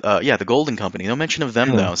though. On that, the Golden Company. No mention of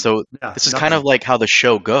them though. So this is kind of like how the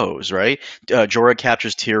show goes, right? Jorah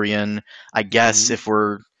captures Tyrion. I guess if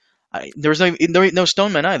there ain't no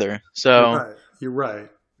Stonemen either. So you're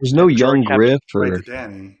right. There's no young Griff or right to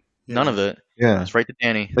Dany. Yeah. None of it. Yeah, it's right to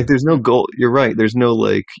Dany. Like there's no goal. You're right. There's no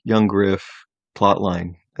like young Griff plot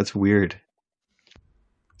line. That's weird.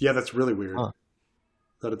 Yeah, that's really weird. Huh.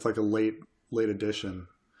 That it's like a late addition.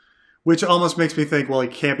 Which almost makes me think, well, he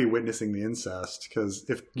can't be witnessing the incest because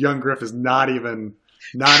if young Griff is not even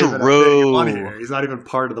a thing on here, he's not even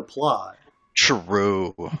part of the plot.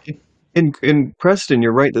 True. In Preston,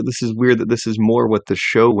 you're right that this is weird. That this is more what the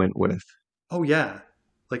show went with. Oh yeah,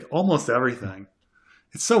 like almost everything.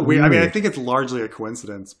 It's so weird. I mean, I think it's largely a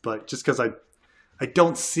coincidence, but just because I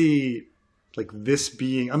don't see like this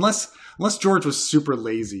being unless George was super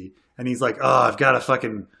lazy and he's like, oh, I've got to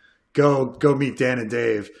fucking go meet Dan and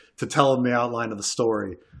Dave to tell them the outline of the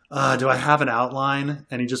story. Do I have an outline?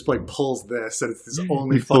 And he just like pulls this, and it's his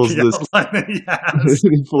only fucking outline that he has.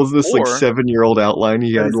 He pulls this like 7-year-old outline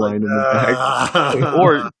he had lined in the back.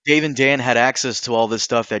 Or Dave and Dan had access to all this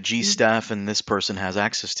stuff that G Staff and this person has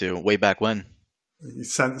access to way back when. He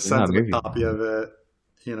sends him a copy of it.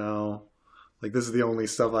 Like this is the only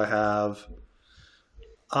stuff I have.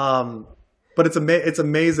 But it's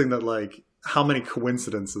amazing that like how many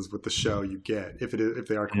coincidences with the show you get if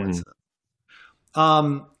they are coincidences.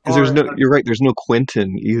 Because you're right. There's no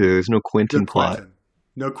Quentin either. There's no Quentin plot.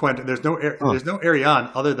 No Quentin. There's no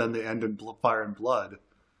Arianne other than the end in Fire and Blood.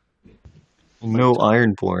 No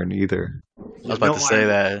Ironborn either. I was about to say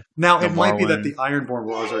that. Now it might be that the Ironborn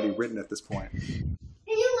was already written at this point. Can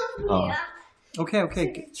you look me up?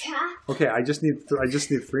 Okay. I just need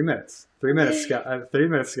 3 minutes. 3 minutes, Scott. 3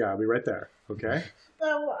 minutes, Scott. I'll be right there. Okay.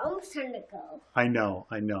 But we're almost time to go. I know.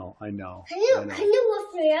 Can you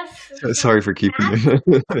look me up? Sorry for keeping you.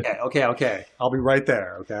 Okay. I'll be right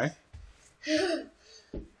there. Okay.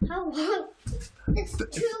 How long? It's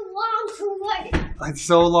too long to wait. It's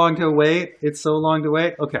so long to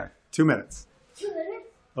wait. Okay. 2 minutes. 2 minutes?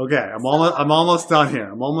 Okay. I'm almost done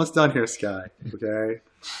here. Sky. Okay.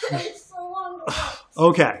 It's so long.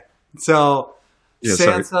 Okay. So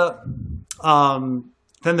Sansa.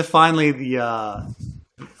 Then finally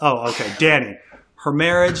Dany. Her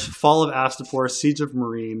marriage, fall of Astapor, siege of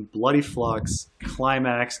Meereen, bloody flux,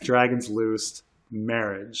 climax, dragons loosed,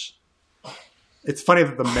 marriage. It's funny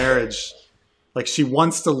that the marriage, like she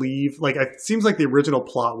wants to leave. Like it seems like the original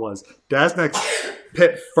plot was Daznak's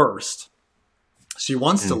pit first. She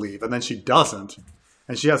wants to leave and then she doesn't.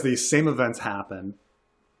 And she has these same events happen.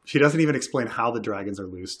 She doesn't even explain how the dragons are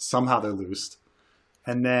loosed. Somehow they're loosed.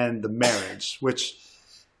 And then the marriage, which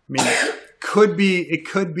I mean, it could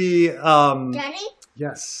be. Daddy?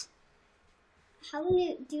 Yes.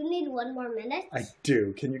 Do you need 1 more minute? I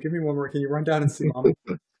do. Can you give me 1 more? Can you run down and see Mommy?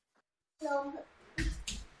 No.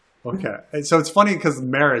 Okay. And so it's funny because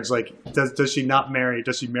marriage, like, does she not marry?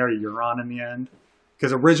 Does she marry Euron in the end?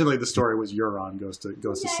 Because originally the story was Euron goes to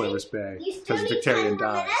Slaver's Bay because Victarion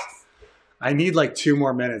dies. Minutes? I need like 2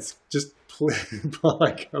 more minutes. Just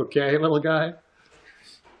like, okay, little guy.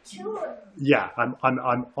 2. Yeah,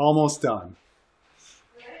 I'm almost done.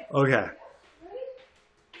 Okay.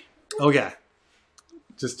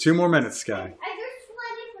 Just 2 more minutes, Sky. I just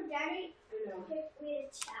wanted for Daddy to pick me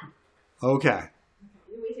to chat. Okay.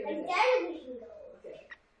 And Daddy, we can go. Okay.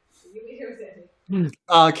 You wait here with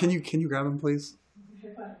Daddy. Can you grab him, please?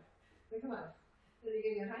 Okay, fine. Wait, come on. Did you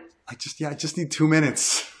give me a time? I just need 2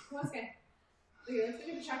 minutes. Come on, Sky. Okay, let's go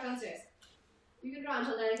get the chat downstairs. You can draw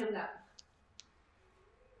until Daddy comes out.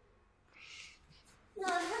 No,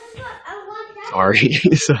 I want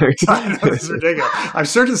Daddy. Sorry. I know, this is ridiculous. I'm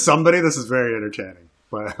certain somebody this is very entertaining,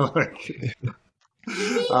 but like,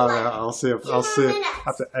 I'll see if I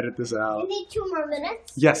have to edit this out. You need 2 more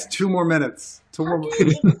minutes? Yes, 2 more minutes. 2 more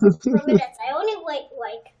minutes. 2 more minutes. I only wait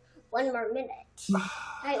like 1 more minute.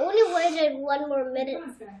 I only waited 1 more minute.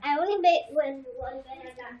 I only wait when 1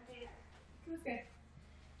 minute got there. Come on, Sky.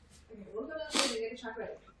 Okay, we'll go downstairs and get the chat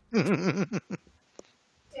ready.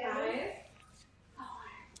 Guys.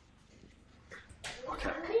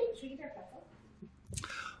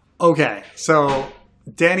 Okay, so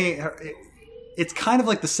Dany, it's kind of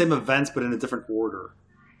like the same events, but in a different order.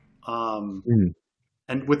 Mm.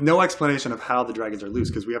 and with no explanation of how the dragons are loose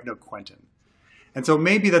because we have no Quentin. And so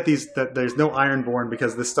maybe that there's no Ironborn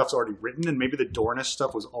because this stuff's already written, and maybe the Dornish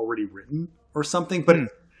stuff was already written or something. But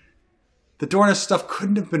the Dornish stuff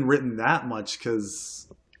couldn't have been written that much because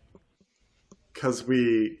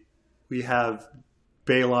we have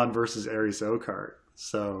Balon versus Ares Oakheart.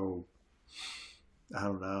 So I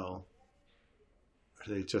don't know.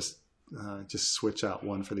 Or they just switch out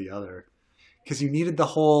one for the other because you needed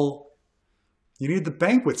the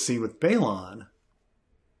banquet scene with Balon.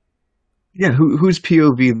 Yeah, who's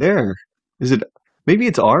POV there? Is it maybe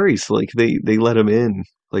it's Ares? Like they let him in,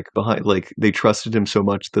 like behind, like they trusted him so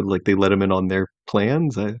much that like they let him in on their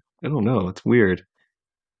plans. I don't know. It's weird.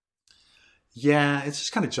 Yeah, it's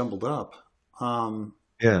just kind of jumbled up.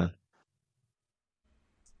 Yeah.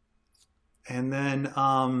 And then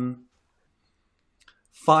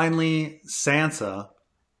finally, Sansa,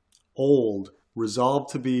 old,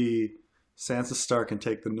 resolved to be Sansa Stark and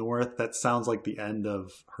take the North. That sounds like the end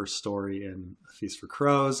of her story in A Feast for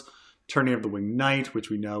Crows. Turning of the Winged Knight, which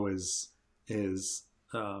we know is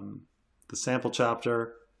the sample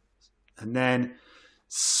chapter. And then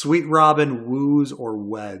Sweet Robin woos or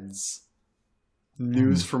weds.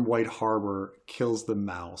 News from White Harbor kills the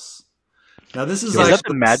mouse. Now this is that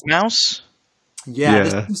the Mad Mouse? Yeah,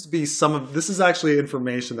 this seems to be this is actually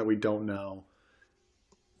information that we don't know.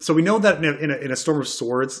 So we know that in a Storm of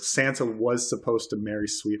Swords, Sansa was supposed to marry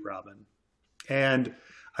Sweet Robin. And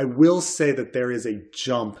I will say that there is a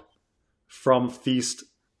jump from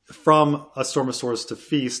a Storm of Swords to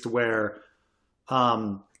Feast where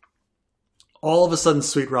all of a sudden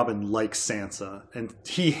Sweet Robin likes Sansa and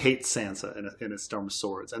he hates Sansa in a Storm of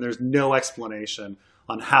Swords. And there's no explanation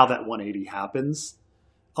on how that 180 happens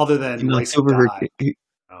other than He Lysa knocks over her. died.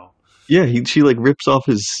 Yeah, she like rips off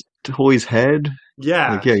his toy's head.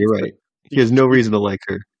 Yeah. Like, yeah, you're right. He has no reason to like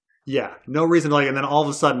her. Yeah, no reason to like. And then all of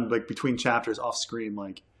a sudden, like between chapters, off screen,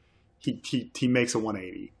 like he makes a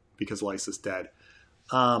 180 because Lysa's dead.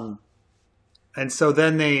 And so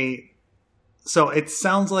then so it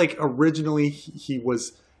sounds like originally he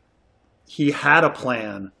had a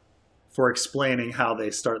plan for explaining how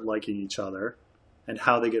they start liking each other and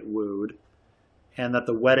how they get wooed, and that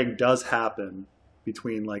the wedding does happen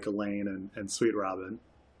between like Elaine and Sweet Robin.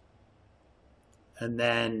 And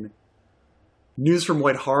then news from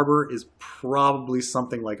White Harbor is probably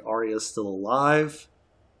something like Arya's still alive.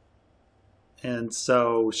 And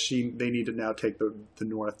so they need to now take the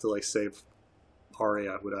North to like save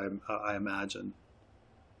Arya, would I imagine.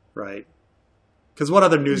 Right? Because what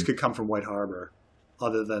other news could come from White Harbor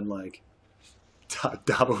other than like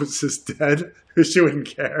Davos is dead? She wouldn't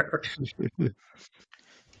care.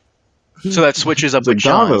 So that switches up It's with like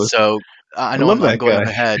John. Davos. So I know love I'm that going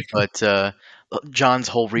guy. ahead, but John's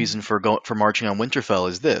whole reason for marching on Winterfell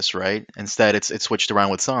is this, right? Instead, it's switched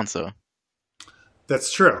around with Sansa.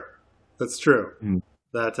 That's true. That's true. Mm.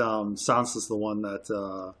 That Sansa's the one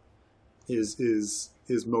that is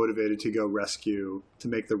motivated to go to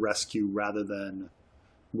make the rescue rather than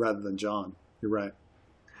John. You're right.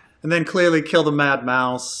 And then clearly kill the Mad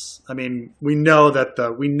Mouse. I mean, we know that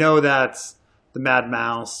the Mad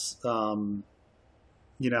Mouse,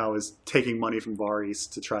 is taking money from Varys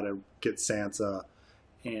to try to get Sansa,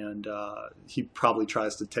 and he probably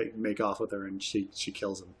tries to make off with her, and she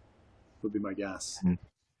kills him. Would be my guess. Mm.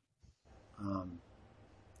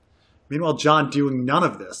 Meanwhile, John doing none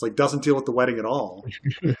of this, like doesn't deal with the wedding at all.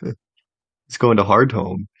 He's going to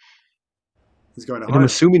Hardhome. He's going to And I'm Hardhome.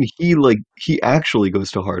 assuming he actually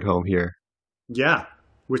goes to Hardhome here. Yeah,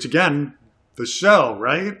 which again, the show,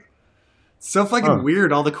 right? It's so fucking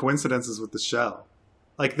weird. All the coincidences with the show,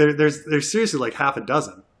 like there's seriously like half a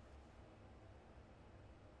dozen.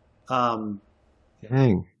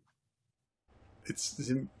 Dang.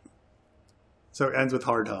 So it ends with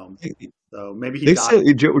Hardhome. So maybe he They died.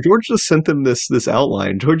 said George just sent them this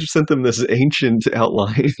outline. George just sent them this ancient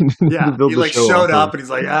outline. Yeah, to build he the like show showed off up of. and he's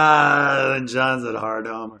like, and John's at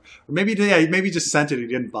Hardhome, or maybe he just sent it. He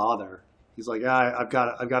didn't bother. He's like, I've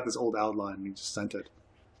got this old outline, and he just sent it.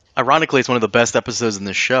 Ironically, it's one of the best episodes in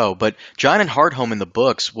the show. But John and Hardhome in the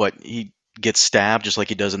books, he gets stabbed just like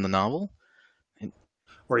he does in the novel?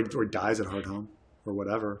 Or he dies at Hardhome, or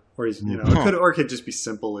whatever. Or he's it could just be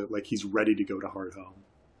simple, like he's ready to go to Hardhome,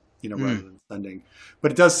 rather than sending.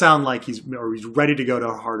 But it does sound like he's ready to go to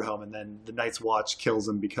Hardhome, and then the Night's Watch kills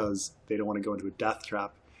him because they don't want to go into a death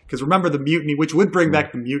trap. Because remember the mutiny, which would bring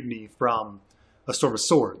back the mutiny from A Storm of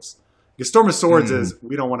Swords. Because Storm of Swords is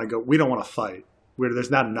we don't want to fight.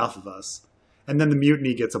 There's not enough of us, and then the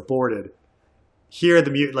mutiny gets aborted. Here,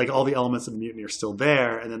 all the elements of the mutiny are still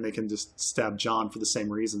there, and then they can just stab John for the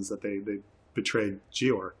same reasons that they betrayed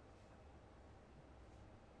Gior.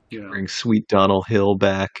 You know. Bring Sweet Donald Hill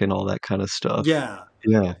back and all that kind of stuff. Yeah.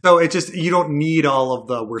 Yeah. So it just, you don't need all of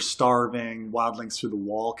the we're starving, wildlings through the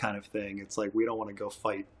wall kind of thing. It's like we don't want to go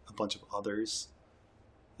fight a bunch of others.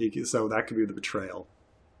 So that could be the betrayal.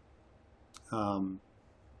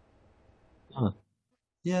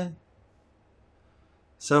 Yeah.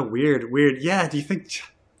 So weird. Yeah. Do you think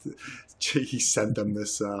he sent them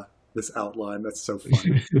this outline? That's so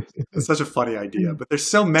funny. It's such a funny idea. But there's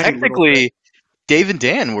so many. Technically, Dave and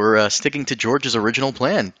Dan were sticking to George's original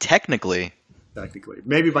plan. Technically,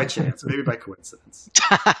 maybe by chance, maybe by coincidence.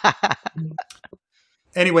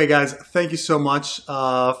 Anyway, guys, thank you so much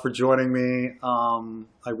for joining me.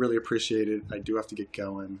 I really appreciate it. I do have to get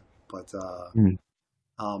going, but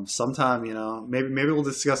sometime, maybe we'll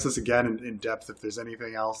discuss this again in depth if there's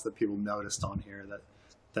anything else that people noticed on here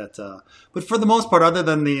that. But for the most part, other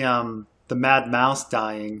than the Mad Mouse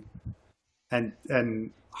dying and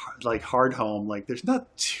like Hardhome, like there's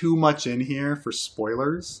not too much in here for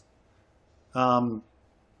spoilers.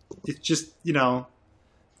 It's just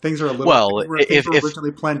things are a little things were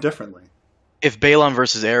originally planned differently. If Balon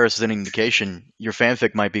versus Eris is an indication, your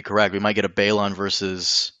fanfic might be correct. We might get a Balon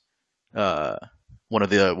versus one of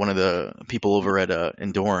the people over at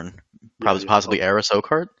Endorn, possibly Eris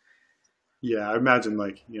Oakheart. Yeah, I imagine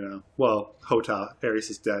Hota, Ares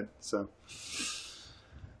is dead. So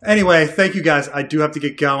anyway, thank you guys. I do have to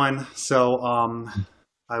get going. So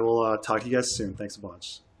I will talk to you guys soon. Thanks a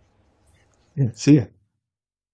bunch. Yeah, see ya.